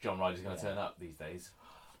which John Ryder's going to turn up these days.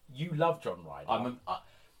 You love John Ryder.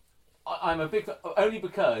 I'm a big only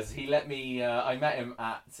because he let me. I met him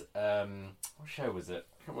at what show was it?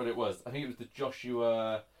 I can't remember what it was. I think it was the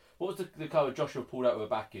Joshua. What was the card where Joshua pulled out with a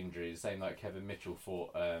back injury? The same like Kevin Mitchell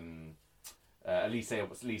fought. Lee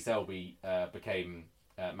Selby became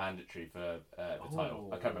mandatory for the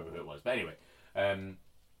title. I can't remember who it was, but anyway. I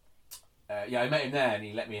met him there, and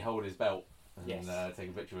he let me hold his belt and take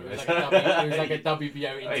a picture with it. It was like a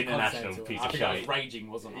WBO international piece of shit. I was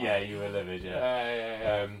raging, wasn't I? Yeah, you were livid.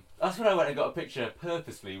 Yeah. That's when I went and got a picture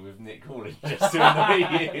purposely with Nick Corley just to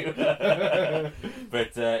annoy you.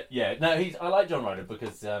 But I like John Ryder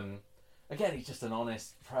because again he's just an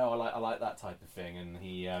honest pro. I like that type of thing, and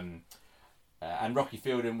he and Rocky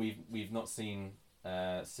Fielding we've not seen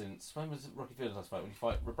since when was Rocky Fielding's last fight? When he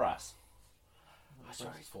fought Rabras? I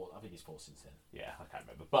think he's fought since then. Yeah, I can't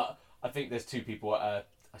remember. But I think there's two people at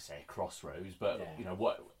I say crossroads, but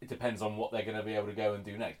what it depends on what they're going to be able to go and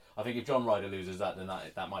do next. I think if John Ryder loses that, then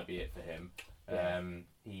that might be it for him. Yeah.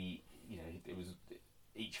 It was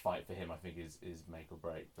each fight for him. I think is make or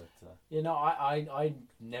break. But I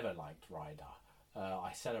never liked Ryder.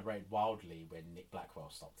 I celebrated wildly when Nick Blackwell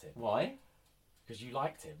stopped him. Why? Because you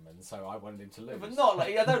liked him, and so I wanted him to lose. But not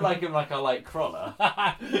like I don't like him like I like Crawler.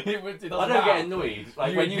 I don't get annoyed.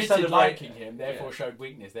 Like you when you admitted celebrate liking him, therefore showed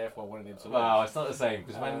weakness. Therefore, I wanted him to lose. Well, it's not the same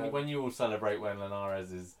because when you all celebrate when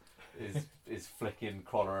Linares is flicking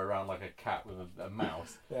Crawler around like a cat with a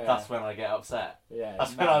mouse, that's when I get upset. Yeah,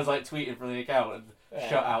 that's when I was like tweeting from the account and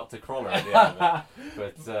shut out to Crawler at the end of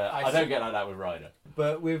it. But I don't get like that with Ryder.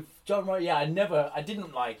 But with John Ryder, I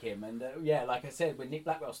didn't like him, and like I said, when Nick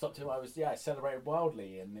Blackwell stopped him, I celebrated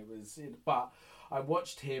wildly, and it was. But I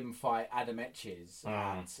watched him fight Adam Etches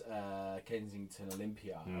at Kensington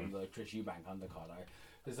Olympia on the Chris Eubank undercard.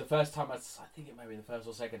 It was the first time I think it may be the first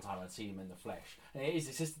or second time I'd seen him in the flesh, and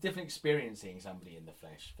it's just a different experience seeing somebody in the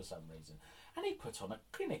flesh for some reason. And he put on a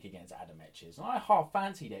clinic against Adam Etches, and I half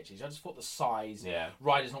fancied Etches. I just thought the size,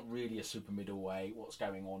 Ryder's not really a super middleweight. What's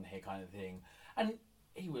going on here, kind of thing. And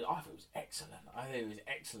I thought it was excellent. I think it was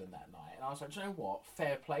excellent that night. And I was like, do you know what?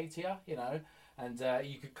 Fair play to you, you know. And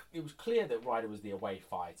it was clear that Ryder was the away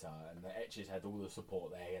fighter, and that Etches had all the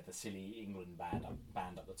support there. He had the silly England band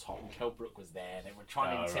up the top, and Kell Brook was there. And they were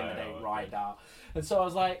trying to intimidate Ryder. And so I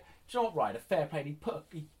was like, do you know what, Ryder? Fair play. And put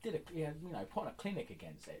on a clinic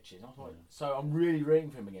against Etches. And I was like, so I'm really rooting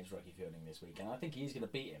for him against Rocky Fielding this week, and I think he's going to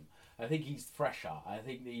beat him. I think he's fresher. I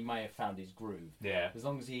think that he may have found his groove. Yeah. As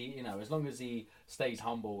long as he stays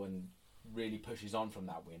humble and really pushes on from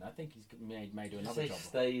that win, I think he's may do another job.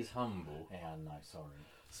 Stays humble. Yeah, no, sorry.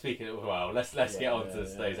 Speaking of, well, let's get on to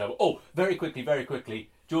stays humble. Oh, very quickly.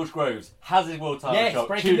 George Groves has his world title shot.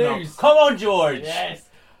 Breaking news. Come on, George.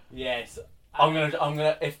 Yes. I'm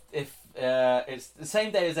gonna. If it's the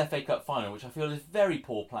same day as FA Cup final, which I feel is very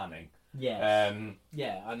poor planning. Yes.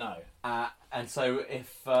 Yeah, I know. And so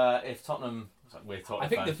if Tottenham, we're Tottenham I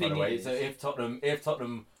think fans, the thing by the way, is, so if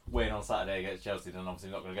Tottenham win on Saturday against Chelsea, then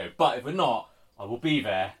obviously not going to go. But if we're not, I will be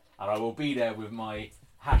there, and I will be there with my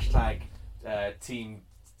hashtag Team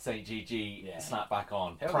St GG snapback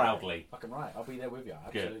on proudly. Fucking right, I'll be there with you.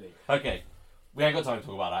 Absolutely. Good. Okay, we ain't got time to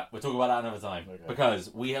talk about that. We'll talk about that another time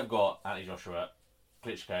because we have got Anthony Joshua,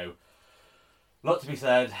 Klitschko. Lot to be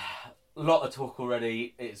said. A lot of talk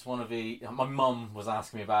already. It's one of the. My mum was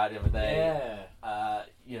asking me about it the other day.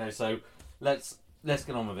 Yeah. So let's get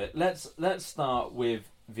on with it. Let's start with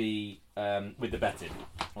the betting,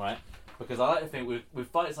 right? Because I like to think with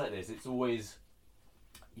fights like this, it's always,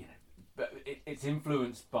 but it's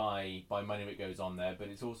influenced by money that goes on there, but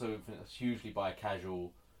it's also influenced hugely by a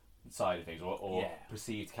casual side of things or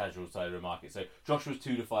perceived casual side of the market. So Joshua's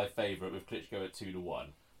 2-5 favourite with Klitschko at 2-1.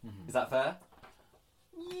 Mm-hmm. Is that fair?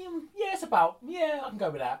 Yeah, it's about. Yeah, I can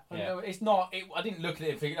go with that. It's not. I didn't look at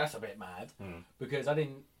it and think that's a bit mad because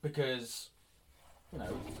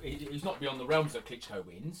he's not beyond the realms that Klitschko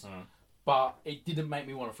wins, but it didn't make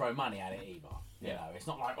me want to throw money at it either. You know, it's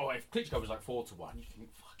not like if Klitschko was like 4-1, you think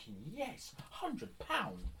fucking yes, £100.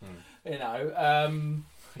 You know,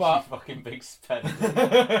 but you fucking big spender.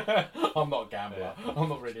 I'm not a gambler. I'm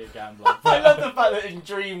not really a gambler. I love the fact that in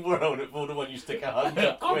Dream World at 4-1 you stick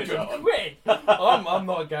 100 quid on. I'm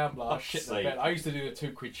not a gambler. I shit the bed. I used to do the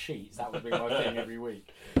 £2 sheets. That would be my thing every week.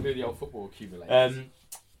 Do the old football accumulators.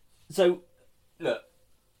 So, look,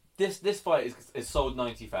 this fight is sold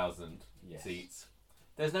 90,000 seats.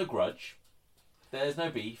 There's no grudge. There's no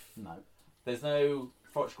beef. No. There's no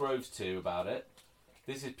Froch Groves 2 about it.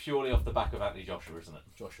 This is purely off the back of Anthony Joshua, isn't it?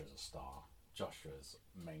 Joshua's a star. Joshua's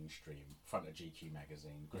mainstream, front of GQ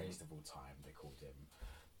magazine, greatest of all time. They called him.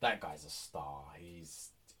 That guy's a star.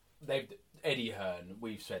 Eddie Hearn.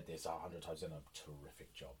 We've said this 100 times. Done a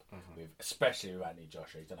terrific job especially with Anthony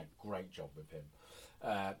Joshua. He's done a great job with him.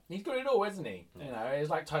 He's got it all, hasn't he? Yeah. You know, it's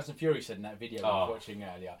like Tyson Fury said in that video we were watching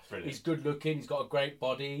earlier. Brilliant. He's good looking. He's got a great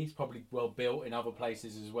body. He's probably well built in other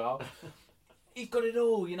places as well. He's got it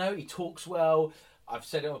all. You know, he talks well. I've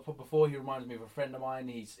said it before. He reminds me of a friend of mine.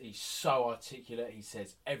 He's so articulate. He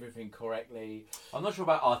says everything correctly. I'm not sure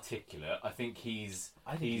about articulate. I think he's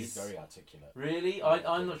very articulate. Really,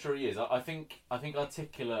 I'm not sure he is. I think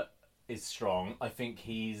articulate is strong. I think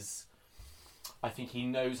he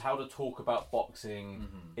knows how to talk about boxing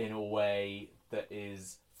in a way that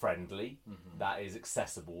is friendly, that is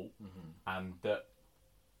accessible, and that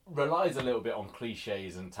relies a little bit on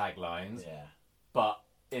cliches and taglines. Yeah. But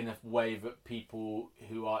in a way that people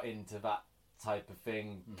who are into that type of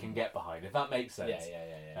thing can get behind, if that makes sense.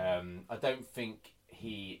 Yeah. I don't think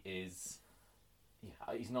he is.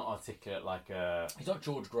 Yeah, he's not articulate like a. He's not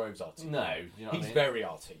George Groves articulate. No, you know he's very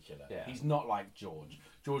articulate. Yeah. He's not like George.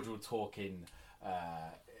 George will talk in.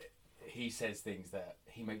 He says things that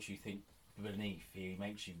he makes you think beneath. He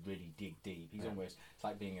makes you really dig deep. He's almost. It's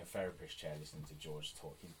like being in a therapist chair listening to George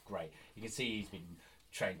talk. He's great. You can see he's been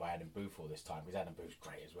trained by Adam Booth all this time, because Adam Booth's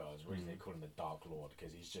great as well. It's really they call him the Dark Lord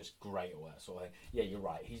because he's just great, all that sort of thing. Yeah, you're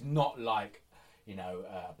right. He's not like,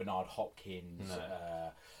 Bernard Hopkins,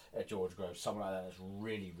 George Groves, someone like that that's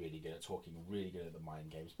really, really good at talking, really good at the mind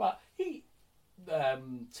games. But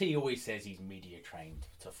T always says he's media trained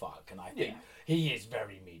to fuck, and I think he is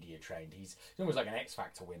very media trained. He's almost like an X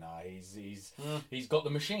Factor winner. He's got the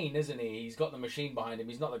machine, isn't he? He's got the machine behind him.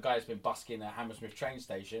 He's not the guy that's been busking at Hammersmith train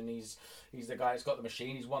station. He's the guy that's got the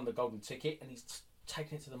machine. He's won the golden ticket, and he's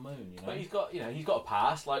taken it to the moon. But he's got a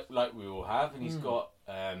past like we all have, and he's got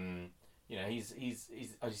he's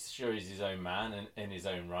sure he's his own man and in his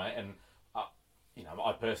own right, and.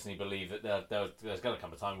 I personally believe that there's going to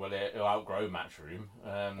come a time where he'll outgrow Matchroom.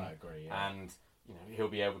 I agree. Yeah. And he'll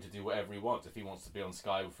be able to do whatever he wants. If he wants to be on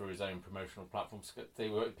Sky through his own promotional platforms,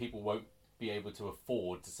 people won't be able to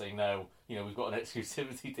afford to say no. We've got an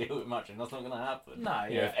exclusivity deal with Matchroom. That's not going to happen. No.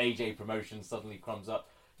 If AJ Promotions suddenly comes up,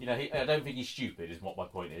 I don't think he's stupid. Is what my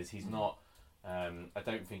point is. He's not. I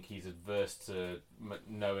don't think he's adverse to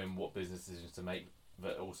knowing what business decisions to make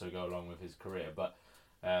that also go along with his career, but.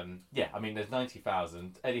 There's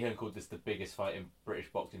 90,000. Eddie Hearn called this the biggest fight in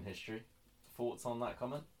British boxing history. Thoughts on that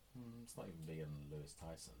comment? It's not even bigger than Lewis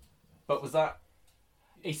Tyson. But was that?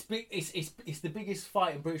 It's big. It's the biggest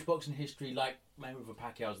fight in British boxing history. Like Mayweather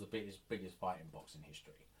Pacquiao's the biggest fight in boxing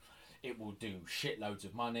history. It will do shitloads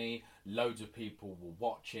of money. Loads of people will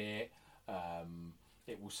watch it.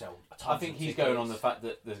 It will sell. I think he's going on the fact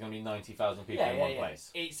that there's going to be 90,000 people in one place.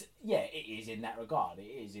 It is in that regard.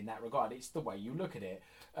 It's the way you look at it.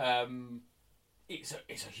 It's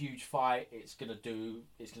a huge fight. It's gonna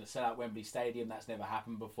sell out Wembley Stadium. That's never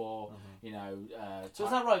happened before. So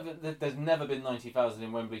is that right? That there's never been 90,000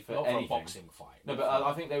 in Wembley for anything? For a boxing fight. No, but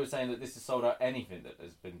I think they were saying that this has sold out anything that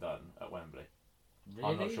has been done at Wembley. Really?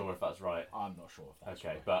 I'm not sure if that's right. I'm not sure if that's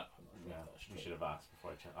right. Okay, but we should have asked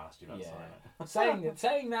before I asked you about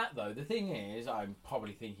saying that though, the thing is, I'm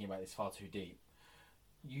probably thinking about this far too deep.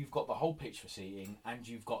 You've got the whole pitch for seating, and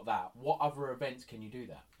you've got that. What other events can you do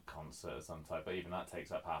that? Concert of some type, but even that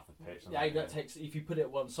takes up half the pitch. Yeah, that takes. If you put it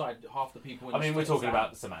one side, half the people. We're talking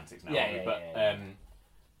about the semantics now.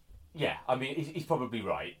 He's probably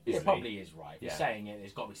right. It probably is right. If you're saying it,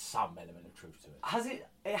 there's got to be some element of truth to it.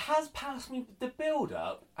 It has passed me the build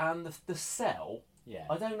up and the sell. Yeah.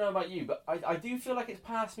 I don't know about you, but I do feel like it's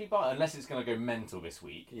passed me by, unless it's going to go mental this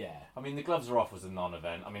week. Yeah. The gloves are off was a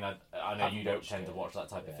non-event. I know you don't tend to watch that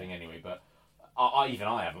type of thing anyway, but I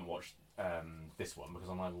haven't watched this one because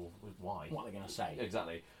I'm like, well, why? What are they going to say?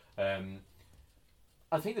 Exactly.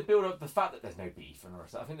 I think the build-up, the fact that there's no beef and the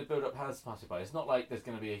rest, I think the build-up has passed me by. It's not like there's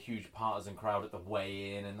going to be a huge partisan crowd at the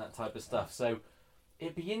weigh-in and that type of stuff. So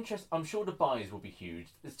it'd be interesting. I'm sure the buys will be huge.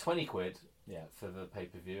 It's 20 quid for the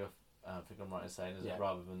pay-per-view. I think I'm right in saying, is it,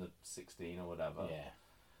 rather than the 16 or whatever. Yeah.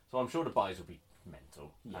 So I'm sure the buys will be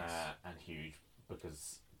mental and huge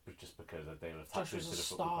because they'll have touched into the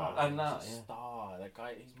football crowd. And he's a star. That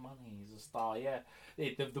guy, his money, he's a star. Yeah.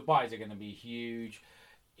 The buys are going to be huge.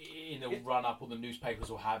 In the run-up, all the newspapers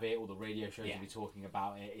will have it, all the radio shows will be talking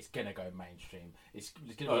about it. It's going to go mainstream. It's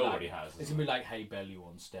going to be already has. It's going to be like Hey Bellew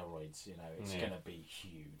on steroids. It's going to be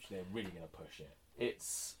huge. They're really going to push it.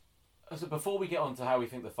 So before we get on to how we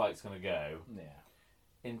think the fight's going to go,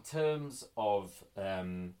 in terms of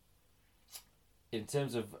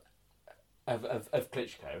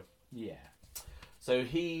Klitschko, so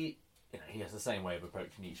he has the same way of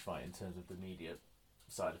approaching each fight in terms of the media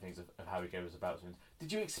side of things of how he goes about things.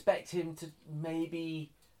 Did you expect him to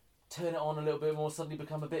maybe turn it on a little bit more, suddenly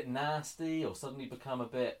become a bit nasty, or suddenly become a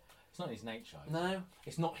bit? It's not his nature. No,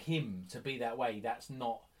 it's not him to be that way. That's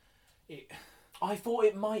not it. I thought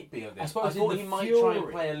it might be of this. I thought he might try and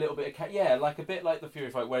play a little bit of like a bit like the Fury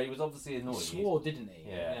fight where he was obviously annoyed. He swore, didn't he?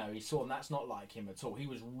 Yeah. He swore, and that's not like him at all. He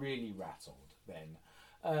was really rattled then.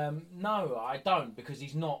 No, I don't, because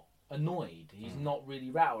he's not annoyed. He's not really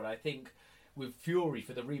rattled. I think with Fury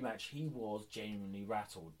for the rematch, he was genuinely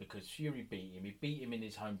rattled because Fury beat him. He beat him in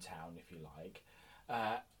his hometown, if you like,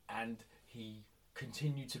 and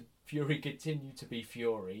Fury continued to be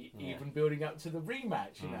Fury, even building up to the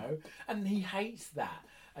rematch, you know, and he hates that.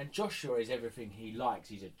 And Joshua is everything he likes.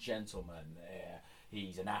 He's a gentleman.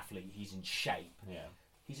 He's an athlete. He's in shape. Yeah.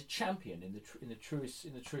 He's a champion in the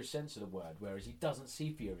truest sense of the word. Whereas he doesn't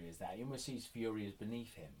see Fury as that. He almost sees Fury as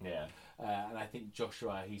beneath him. Yeah. And I think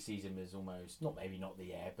Joshua, he sees him as almost maybe not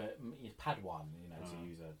the heir, but he's Padawan. To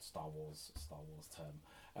use a Star Wars term.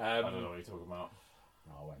 I don't know what you're talking about.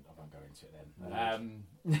 No, I won't go into it then.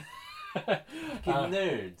 Fucking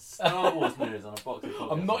nerds, Star Wars nerds on a boxing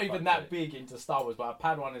podcast. I'm not even that big into Star Wars, but a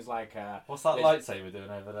Padawan is like. What's that lightsaber doing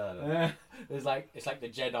over there? It's like the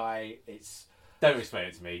Jedi. It's Don't explain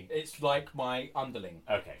it to me. It's like my underling.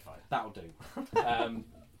 Okay, fine. That'll do.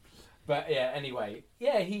 But yeah, anyway,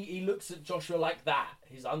 he looks at Joshua like that,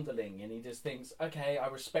 his underling, and he just thinks, okay, I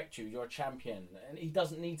respect you, you're a champion, and he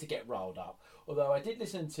doesn't need to get riled up. Although I did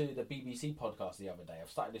listen to the BBC podcast the other day. I've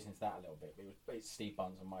started listening to that a little bit. It's Steve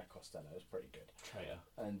Bunce and Mike Costello. It was pretty good. Traitor.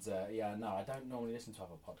 And no, I don't normally listen to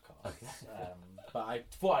other podcasts. But I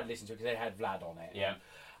thought I'd listen to it because they had Vlad on it. Yeah.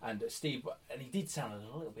 And Steve, and he did sound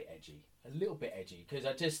a little bit edgy. Because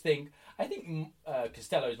I think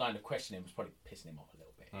Costello's line of questioning was probably pissing him off a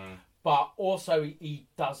little bit. Mm. But also, he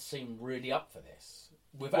does seem really up for this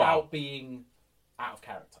without being out of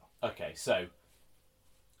character. Okay, so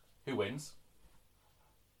who wins?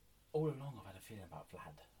 All along, I've had a feeling about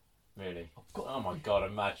Vlad. Really? Oh my god!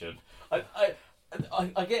 Imagine. I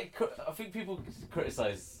think people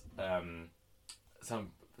criticise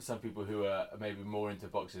some people who are maybe more into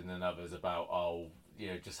boxing than others about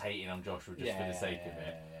just hating on Joshua just for the sake of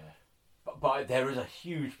it. Yeah. But there is a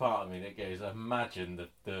huge part of me that goes, imagine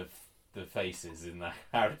the faces in that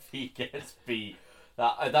crowd if he gets beat.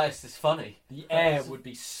 That's just funny. The air would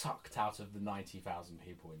be sucked out of the 90,000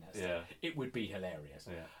 people in that stage. Yeah. It would be hilarious.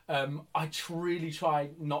 Yeah. I really try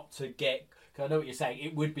not to get... Because I know what you're saying.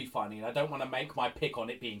 It would be funny, and I don't want to make my pick on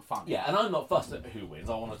it being funny. Yeah, and I'm not fussed at who wins.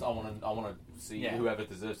 I want to see whoever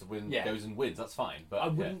deserves to win goes and wins. That's fine. But I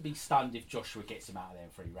wouldn't be stunned if Joshua gets him out of there in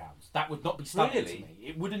 3 rounds. That would not be stunning to me.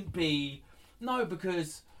 It wouldn't be... No,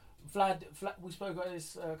 because Vlad we spoke about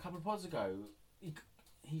this a couple of pods ago.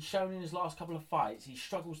 He's shown in his last couple of fights he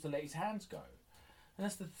struggles to let his hands go, and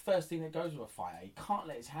that's the first thing that goes with a fighter. He can't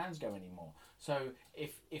let his hands go anymore. So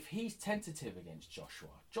if he's tentative against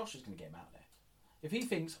Joshua's going to get him out there. If he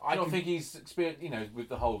thinks I don't think he's experienced, with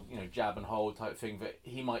the whole jab and hold type thing, that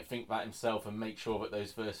he might think that himself and make sure that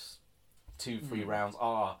those first 2-3 rounds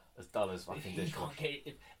are as dull as fucking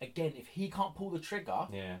dishwash. If he can't pull the trigger,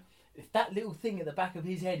 if that little thing at the back of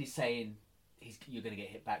his head is saying, you're going to get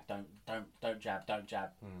hit back, don't jab,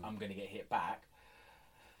 I'm going to get hit back.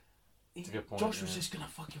 That's a good point. Joshua's just going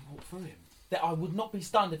to fucking walk through him. I would not be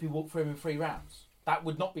stunned if he walked through him in 3 rounds. That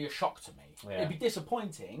would not be a shock to me. Yeah. It'd be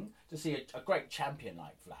disappointing to see a great champion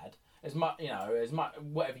like Vlad. As much,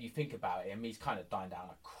 whatever you think about him, he's kind of dying down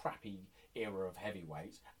a crappy era of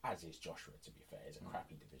heavyweights, as is Joshua, to be fair. It's a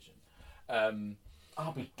crappy division.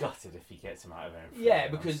 I'll be gutted if he gets him out of there in 3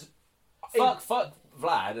 rounds. Because... Fuck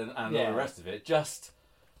Vlad and all the rest of it. Just,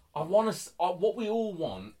 what we all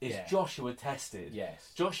want is Joshua tested.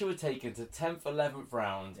 Yes. Joshua taken to 10th, 11th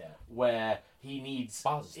round where he needs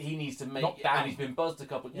buzzed. He needs to make knocked down. And he's been buzzed a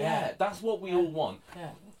couple. Yeah, that's what we all want.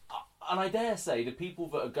 Yeah. And I dare say the people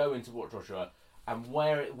that are going to watch Joshua and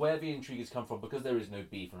where the intrigue has come from, because there is no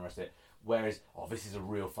beef and the rest of it. Whereas, this is a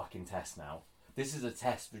real fucking test now. This is a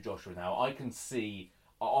test for Joshua now. I can see.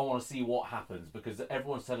 I want to see what happens, because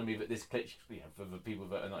everyone's telling me that this Klitschko, for the people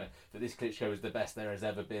that are not, that this Klitschko is the best there has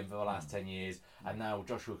ever been for the last 10 years, and now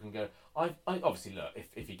Joshua can go. I obviously look,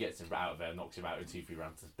 if he gets him out of there, knocks him out in 2-3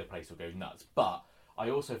 rounds, the place will go nuts. But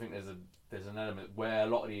I also think there's an element where a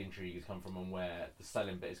lot of the intrigue has come from and where the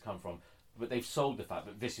selling bit has come from. But they've sold the fact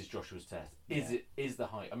that this is Joshua's test. Is the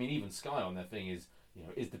hype? I mean, even Sky on their thing is,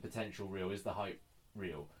 is the potential real? Is the hype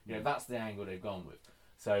real? That's the angle they've gone with.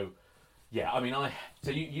 So. Yeah, I mean,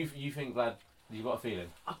 so you think Vlad? You've got a feeling?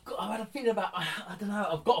 I've had a feeling about. I don't know.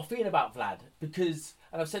 I've got a feeling about Vlad because,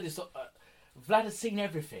 and I've said this. Vlad has seen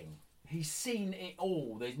everything. He's seen it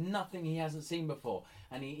all. There's nothing he hasn't seen before,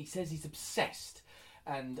 and he says he's obsessed.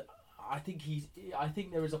 And I think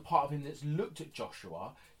there is a part of him that's looked at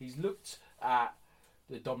Joshua. He's looked at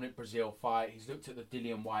the Dominic Brazil fight. He's looked at the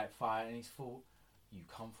Dillian Whyte fight, and he's thought, "You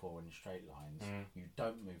come forward in straight lines. You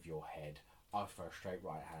don't move your head. I throw a straight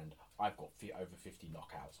right hand. I've got over 50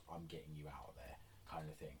 knockouts. I'm getting you out of there," kind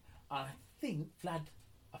of thing. And I think Vlad's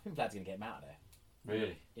going to get him out of there.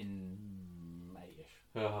 Really? In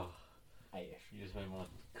 8-ish. Oh, 8-ish. You just made my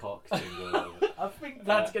cock tingle. I think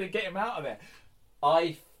Vlad's going to get him out of there.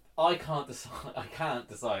 I can't decide. I can't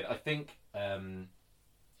decide. I think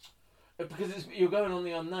because you're going on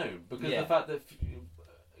the unknown. Because the fact that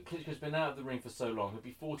Klitschko's been out of the ring for so long, he'll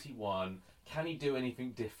be 41. Can he do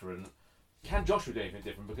anything different? Can Joshua do anything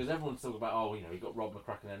different? Because everyone's talking about, he got Rob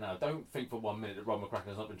McCracken there now. Don't think for 1 minute that Rob McCracken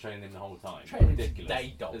has not been training him the whole time. Ridiculous.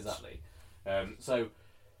 Day dogs. Exactly. So,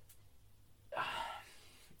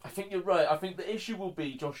 I think you're right. I think the issue will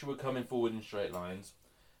be Joshua coming forward in straight lines.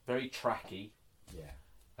 Very tracky.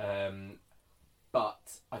 Yeah. But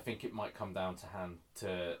I think it might come down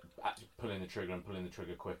to actually pulling the trigger and pulling the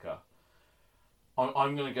trigger quicker.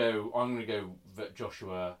 I'm gonna go that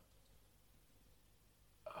Joshua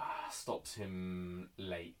stops him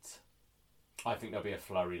late. I think there'll be a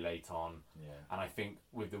flurry late on. Yeah. And I think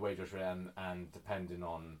with the way Joshua and depending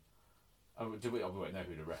on... we won't know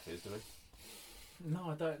who the ref is, do we?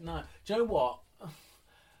 No, I don't know. Do you know what?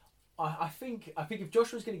 I think if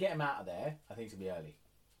Joshua's going to get him out of there, I think it's going to be early.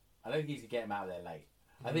 I don't think he's going to get him out of there late.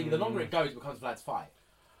 I think the longer it goes, it becomes Vlad's fight.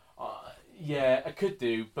 Yeah, I could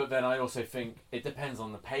do, but then I also think it depends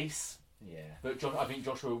on the pace. Yeah. But I think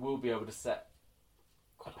Joshua will be able to set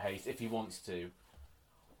a pace if he wants to.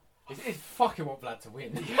 It's fucking want Vlad to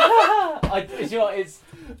win. Look,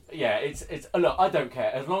 I don't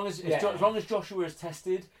care as long as Yeah. as long as Joshua is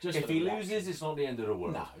tested. Just if for the he reaction. loses, it's not the end of the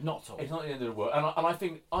world. No, not at all. It's not the end of the world. And I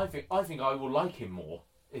think I will like him more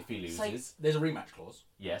if he loses. There's a rematch clause.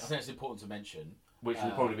 Yes, I think it's important to mention. which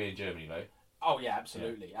will probably be in Germany though. Oh yeah,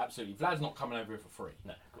 absolutely, absolutely. Vlad's not coming over here for free.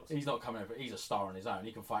 No, of course. He's not coming over. He's a star on his own.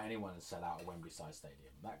 He can fight anyone and sell out a Wembley-sized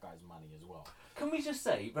stadium. That guy's money as well. Can we just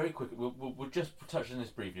say very quickly? We'll just touch on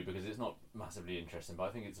this briefly because it's not massively interesting, but I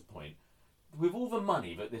think it's a point. With all the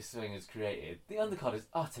money that this thing has created, the undercard is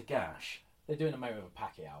utter gash. They're doing a Mayweather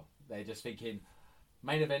Pacquiao. They're just thinking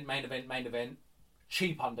main event,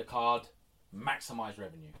 cheap undercard, maximise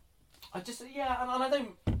revenue. And I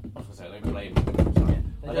don't. I was gonna say I don't blame them. Sorry.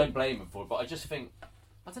 I don't blame them for it, but I just think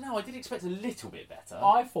I don't know. I did expect a little bit better.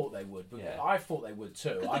 I thought they would. Yeah. I thought they would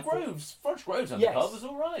too. Froch Groves undercard Yes. was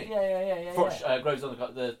all right. Yeah. Froch Groves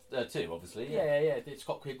undercard the two, obviously. Yeah.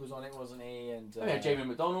 Scott Quigg was on it, wasn't he? And Jamie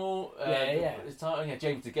McDonnell. His title,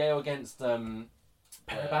 James DeGale against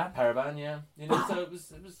Padawan, yeah. You know, so it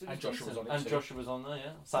was And Joshua was on it and too. Joshua was on there,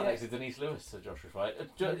 yeah. Sat Yeah. next to Denise Lewis, so Joshua's right.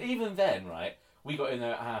 Even then, right, we got in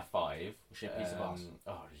there at 5:30. She a piece of ass.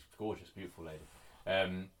 Oh, she's gorgeous, beautiful lady.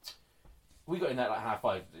 We got in there at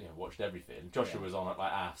 5:30, watched everything. Joshua was on at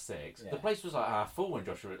 6:30. Yeah. The place was half full when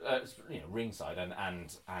Joshua, ringside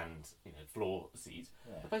and floor seats.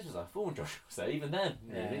 Yeah. The place was full when Joshua was there. Even then,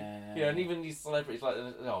 really. Yeah. And even these celebrities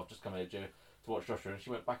I've just come here to watch Joshua, and she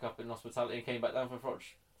went back up in hospitality and came back down for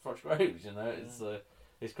Froch Groves.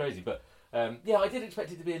 It's crazy, but I did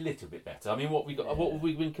expect it to be a little bit better. I mean, what have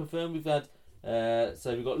we been confirmed? We've had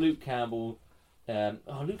so we've got Luke Campbell.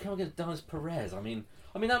 Luke Campbell against Dennis Perez. I mean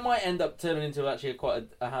that might end up turning into actually quite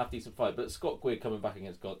a half decent fight. But Scott Quigg coming back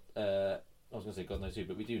against I was going to say God knows who,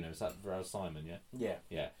 but we do know it's that Varel Simon, yeah.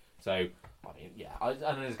 Yeah. So I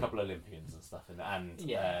know there's a couple of Olympians and stuff in there, and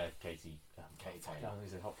Katie Taylor. I was going to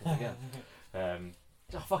say Hopkins again.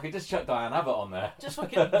 Fuck it, just chuck Diane Abbott on there. Just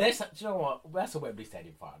fucking. Do you know what? That's a Wembley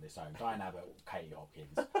Stadium fight on its own. Diane Abbott, Katie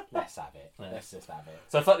Hopkins. Let's have it. Yeah. Let's just have it.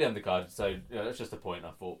 So fuck the undercard. So that's just a point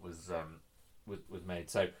I thought was made.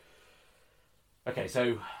 So okay,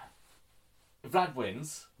 so Vlad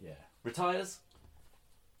wins, retires.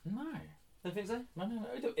 No. Don't think so. No.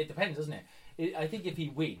 It depends, doesn't it? I think if he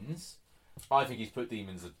wins, I think he's put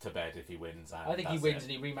demons to bed if he wins. And I think he that's wins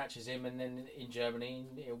it. and he rematches him, and then in Germany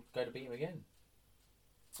he'll go to beat him again.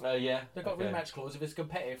 Yeah, They've got rematch clause. If it's a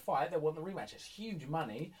competitive fight, they want the rematch. It's huge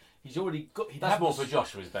money. He's already got. That's more for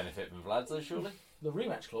Joshua's benefit than Vlad's, though, surely. The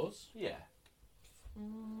rematch clause. Yeah.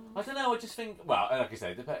 I don't know. I just think. Well, like I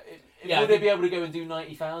say, Yeah, would they be able to go and do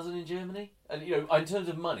 90,000 in Germany? And in terms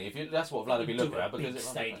of money, that's what Vlad would be looking at because big it's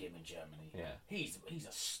stadium in Germany. Yeah. He's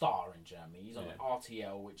a star in Germany. He's on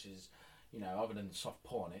RTL, which is other than soft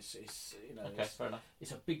porn, it's Okay, fair enough.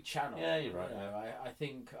 It's a big channel. Yeah, you're right. I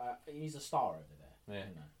think he's a star over there.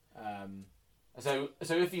 Yeah. So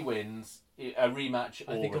if he wins, a rematch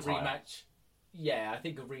or I think retire. a rematch. Yeah, I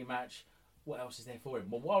think a rematch. What else is there for him?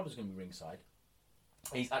 Well, Wilder's going to be ringside.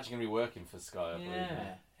 He's actually going to be working for Sky, I believe.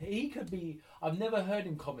 Yeah, he could be. I've never heard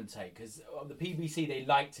him commentate because on the PBC they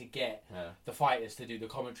like to get the fighters to do the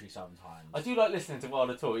commentary sometimes. I do like listening to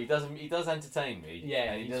Wilder talk. He does entertain me.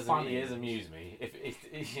 Yeah, and he he's does. funny. He does amuse me.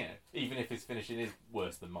 Even if his finishing is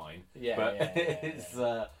worse than mine. Yeah, but it's.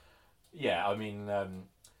 I mean,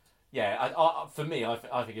 for me, I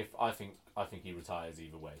think he retires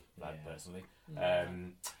either way. Personally.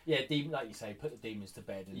 Like you say, put the demons to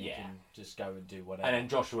bed and he can just go and do whatever. And then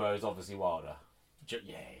Joshua is obviously Wilder.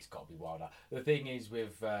 It's got to be Wilder. The thing is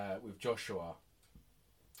with Joshua,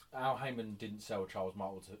 Al Heyman didn't sell Charles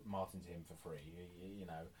Martin to him for free.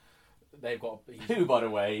 They've got who, by the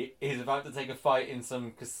way, is about to take a fight in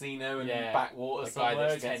some casino in backwater somewhere.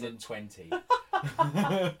 Guy that's 10 and 20.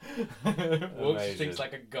 Walks, thinks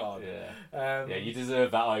like a god. Yeah, you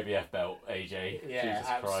deserve that IBF belt, AJ. Yeah, Jesus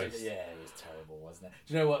absolutely. Christ. Yeah, it was terrible, wasn't it?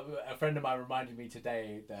 Do you know what? A friend of mine reminded me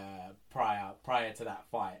today, prior to that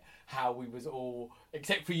fight, how we was all,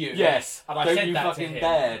 except for you. Yes, and I don't said you that fucking to him.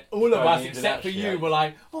 dare. All of us, into except that for you, shit. were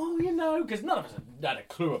like, because none of us had a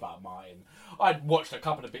clue about Martin. I'd watched a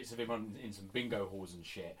couple of bits of him in some bingo halls and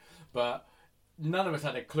shit, but none of us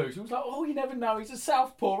had a clue. She was like, "Oh, you never know. He's a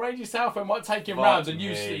southpaw. Rangy Southpaw might take him Fuck rounds." And you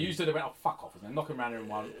me. stood there and went, "Oh, fuck off!" And knock him round in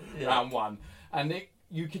round one. And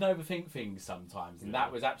you can overthink things sometimes, and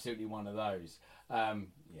that was absolutely one of those.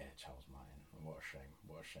 Charles Martin. What a shame.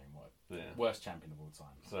 What a shame. Worst champion of all time.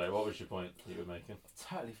 Sorry, what was your point you were making?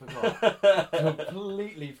 Totally forgot.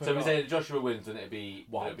 Completely forgot. So we say that Joshua wins, and it'd be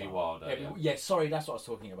Wilder. Sorry, that's what I was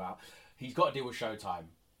talking about. He's got a deal with Showtime.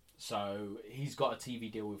 So he's got a TV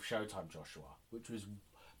deal with Showtime, Joshua,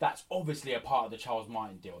 that's obviously a part of the Charles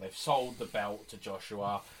Martin deal. They've sold the belt to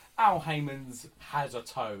Joshua. Al Heyman's has a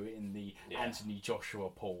toe in the Anthony Joshua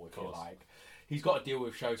pool, if you like. He's got a deal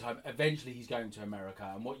with Showtime. Eventually, he's going to America.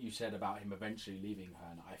 And what you said about him eventually leaving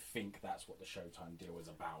Hearn, I think that's what the Showtime deal is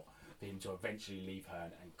about. For him to eventually leave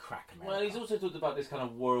Hearn and crack America. Well, he's also talked about this kind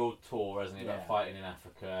of world tour, hasn't he? About fighting in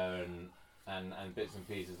Africa and bits and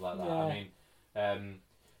pieces like that. Yeah. I mean,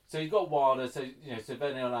 so he's got Wilder. So so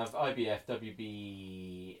then he'll have IBF,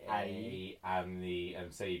 WBA,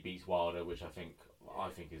 and say he beats Wilder, which I think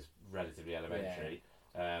is relatively elementary.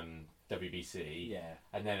 WBC. Yeah.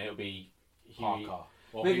 And then it'll be Huey. Parker.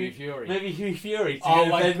 Or Huey Fury. Maybe Huey Fury.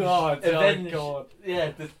 God.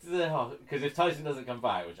 Yeah, because if Tyson doesn't come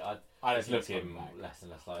back, which I just look him less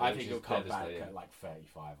and less likely. I think he'll come back at like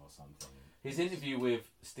 35 or something. His interview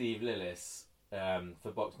with Steve Lillis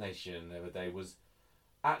for Box Nation the other day was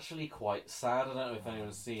actually quite sad. I don't know if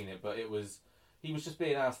anyone's seen it, but he was just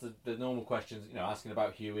being asked the normal questions, asking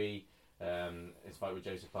about Huey, his fight with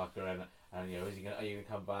Joseph Parker, and are you going to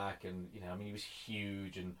come back? And he was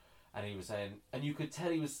huge, and he was saying, and you could tell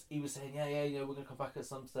he was saying, we're going to come back at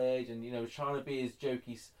some stage, and trying to be his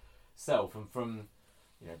jokey self, and from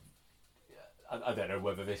I don't know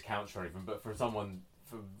whether this counts for anything, but for someone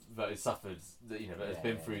that has suffered, that has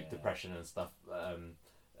been through depression and stuff,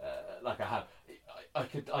 like I have, I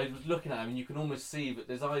was looking at him, and you can almost see that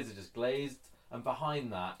his eyes are just glazed, and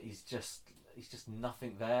behind that he's just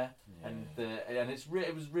nothing there, and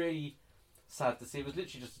it was really sad to see. It was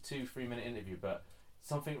literally just a 2-3 minute interview, but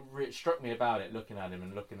something struck me about it, looking at him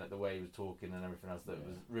and looking at the way he was talking and everything else, that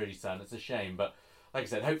was really sad. It's a shame, but like I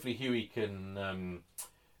said, hopefully Huey can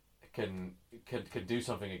do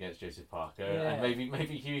something against Joseph Parker, and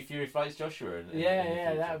maybe Huey Fury fights Joshua. In the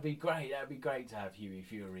that would be great. That would be great to have Huey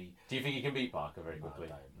Fury. Do you think he can beat Parker very quickly?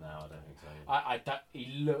 No, I don't think so. I don't.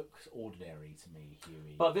 He looks ordinary to me,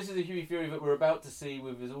 Huey. But this is a Huey Fury that we're about to see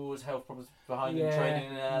with all his health problems behind him,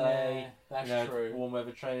 training in LA. Yeah, that's true. Warm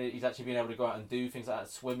weather training. He's actually been able to go out and do things like that,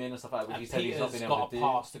 swimming and stuff like that, which he said Peter's he's not been able to do. got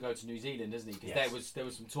a pass to go to New Zealand, doesn't he? Because there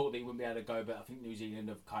was some talk that he wouldn't be able to go, but I think New Zealand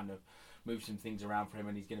have kind of move some things around for him,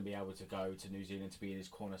 and he's going to be able to go to New Zealand to be in his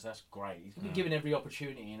corner. So that's great. He's going to be given every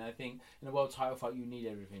opportunity, and I think in a world title fight, you need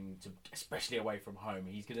everything to, especially away from home.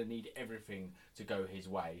 He's going to need everything to go his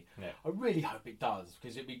way. Yeah. I really hope it does,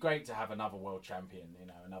 because it'd be great to have another world champion,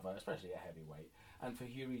 especially a heavyweight, and for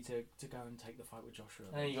Huey to go and take the fight with Joshua.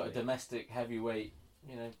 And you got a domestic heavyweight,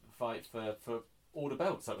 fight for all the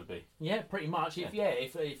belts. That would be pretty much. If the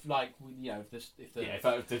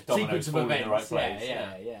sequence of events in the right place.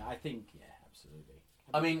 I think absolutely.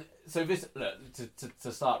 I mean, so this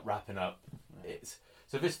to start wrapping up, this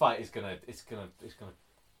fight is gonna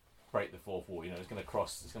break the fourth wall. It's gonna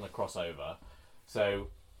cross over. So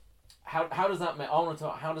how does that make? I want to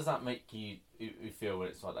talk. How does that make you feel when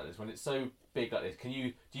it's like this? When it's so big like this,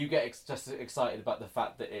 do you get just excited about the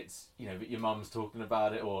fact that it's that your mum's talking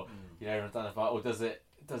about it, or everyone's done a fight, or does it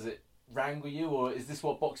wrangle you, or is this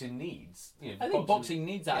what boxing needs? I think boxing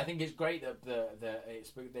needs that. I think it's great that that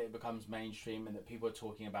it becomes mainstream and that people are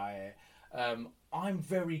talking about it. I'm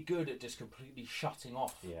very good at just completely shutting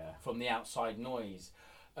off from the outside noise.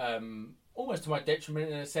 Almost to my detriment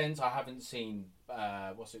in a sense. I haven't seen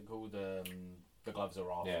what's it called, The Gloves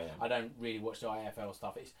Are Off. I don't really watch the IFL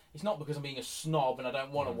stuff. It's not because I'm being a snob and I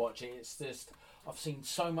don't want to watch it. It's just I've seen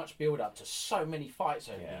so much build up to so many fights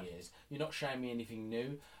over the years. You're not showing me anything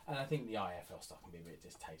new, and I think the IFL stuff can be a bit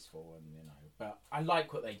distasteful, and But I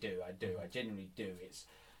like what they do. I genuinely do.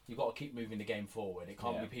 You've got to keep moving the game forward. It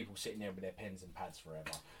can't be people sitting there with their pens and pads forever.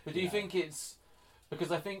 But do you think it's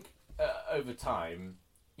because I think over time,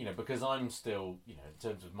 because I'm still, in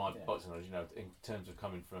terms of my boxing knowledge, in terms of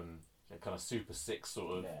coming from a kind of Super 6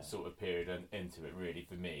 sort of period and into it, really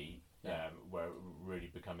for me, where really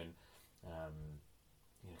becoming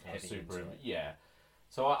kind of super,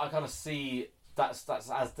 So I kind of see that's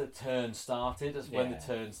as the turn started, as when the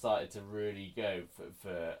turn started to really go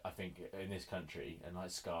for I think in this country and like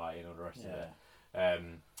Sky and all the rest of it.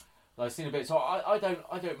 I've seen a bit, so I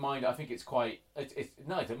don't mind. I think it's quite. It's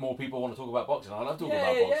nice that more people want to talk about boxing. I love talking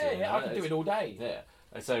about boxing. I can do it all day. Yeah.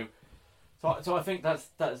 So So I think that's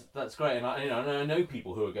great, and I know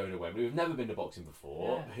people who are going to Wembley who've never been to boxing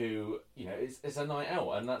before, who it's a night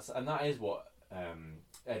out, and that is what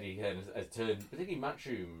Eddie has turned, particularly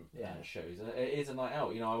Matchroom shows. And it is a night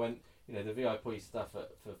out. I went the VIP stuff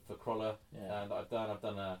for Crawler that I've done.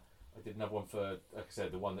 I did another one for, like I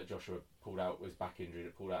said, the one that Joshua pulled out was back injury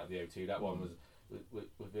that pulled out of the O2. That one was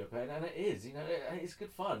VIP, and it is it's good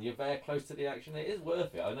fun. You're very close to the action. It is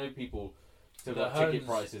worth it. I know people still got ticket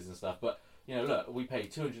prices and stuff, but look, we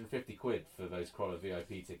paid £250 for those Crawler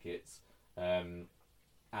VIP tickets, and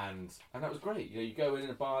that was great. You go in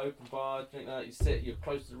a bar, open bar, drink that, you sit, you're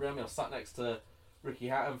close to the rim. I sat next to Ricky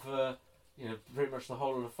Hatton for pretty much the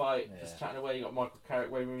whole of the fight, just chatting away. You got Michael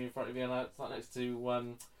Carrick waving in front of you, and I sat next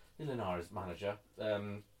to Linares' manager,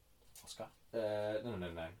 Oscar.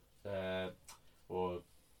 No. Or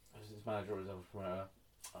his manager or his other promoter.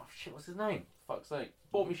 Oh shit, what's his name? Fuck's sake.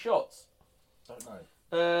 Bought me shots. Don't know.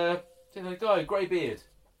 The guy, grey beard.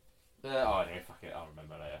 Anyway, fuck it, I'll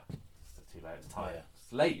remember later. It's too late, it's time. Yeah.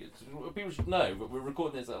 It's late. People should know, but we're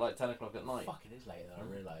recording this at like 10 o'clock at night. Fuck, it is later than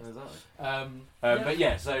I realised. Exactly. But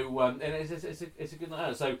yeah, so and it's a good night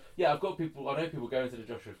out. So yeah, I know people going to the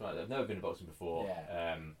Joshua fight. They've never been to boxing before.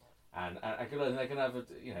 Yeah. And they're gonna have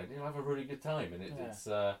have a really good time, and it's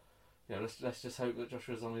let's just hope that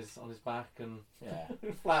Joshua's on his back and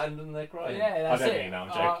flattened and they're crying. Yeah, that's I don't it. mean that,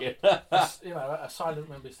 I'm joking. A silent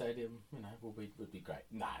Wembley Stadium, would be great.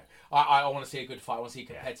 No, I want to see a good fight. I want to see a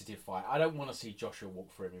competitive fight. I don't want to see Joshua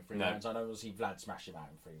walk through him in 3 rounds. I don't want to see Vlad smash him out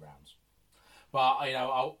in 3 rounds. But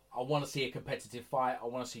I want to see a competitive fight. I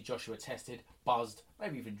want to see Joshua tested, buzzed,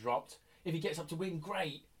 maybe even dropped. If he gets up to win,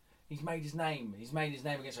 great. He's made his name. He's made his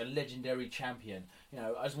name against a legendary champion.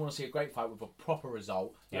 I just want to see a great fight with a proper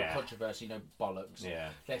result. No controversy, no bollocks. Yeah.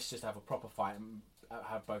 Let's just have a proper fight and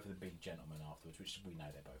have both of them be gentlemen afterwards, which we know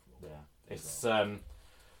they both will. Yeah. It's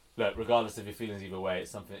look, regardless of your feelings either way,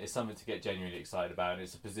 it's something to get genuinely excited about, and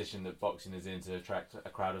it's a position that boxing is in to attract a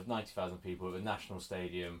crowd of 90,000 people at a national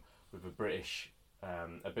stadium with a British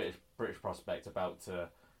prospect about to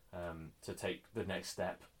take the next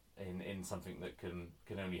step in something that can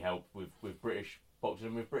only help with British boxing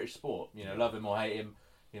and with British sport. Love him or hate him,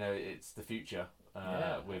 it's the future.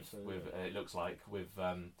 With it looks like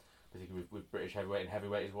particularly with British heavyweight, and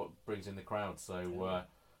heavyweight is what brings in the crowd. So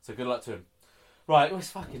good luck to him. Right, it's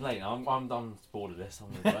fucking late now. I'm bored of this.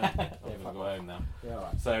 I'm gonna go home now. Yeah, all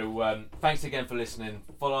right. So thanks again for listening.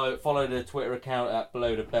 Follow the Twitter account at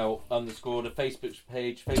 @belowthebelt_, the Facebook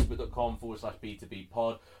page, facebook.com/B2B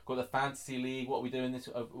pod. Got the Fantasy League. What are we doing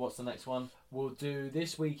what's the next one? We'll do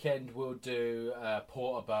this weekend. We'll do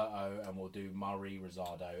Porterberto and we'll do Murray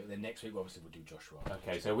Rosado. Then next week, obviously, we'll do Joshua.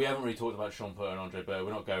 Okay, so we haven't really talked about Sean Porter and Andre Berto.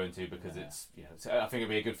 We're not going to because it's I think it'd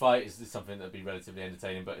be a good fight. It's something that'd be relatively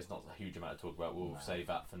entertaining, but it's not a huge amount to talk about. We'll save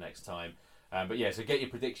that for next time. But yeah, so get your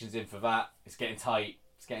predictions in for that. It's getting tight.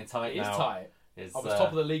 It's getting tight now. It is tight. I was top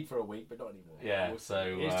of the league for a week, but not anymore. Yeah,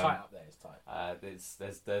 so it's tight up there. It's tight.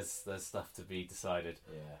 There's stuff to be decided.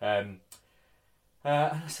 Yeah. And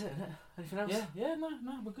that's it, isn't it? Anything else? Yeah. No,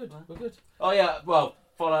 we're good. We're good. Oh yeah. Well,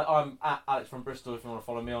 I'm at Alex from Bristol. If you want to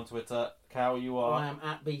follow me on Twitter, Cal, you are. I am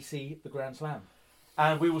at BC the Grand Slam.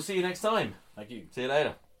 And we will see you next time. Thank you. See you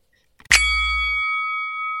later.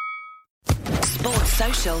 Sports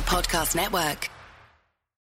Social Podcast Network.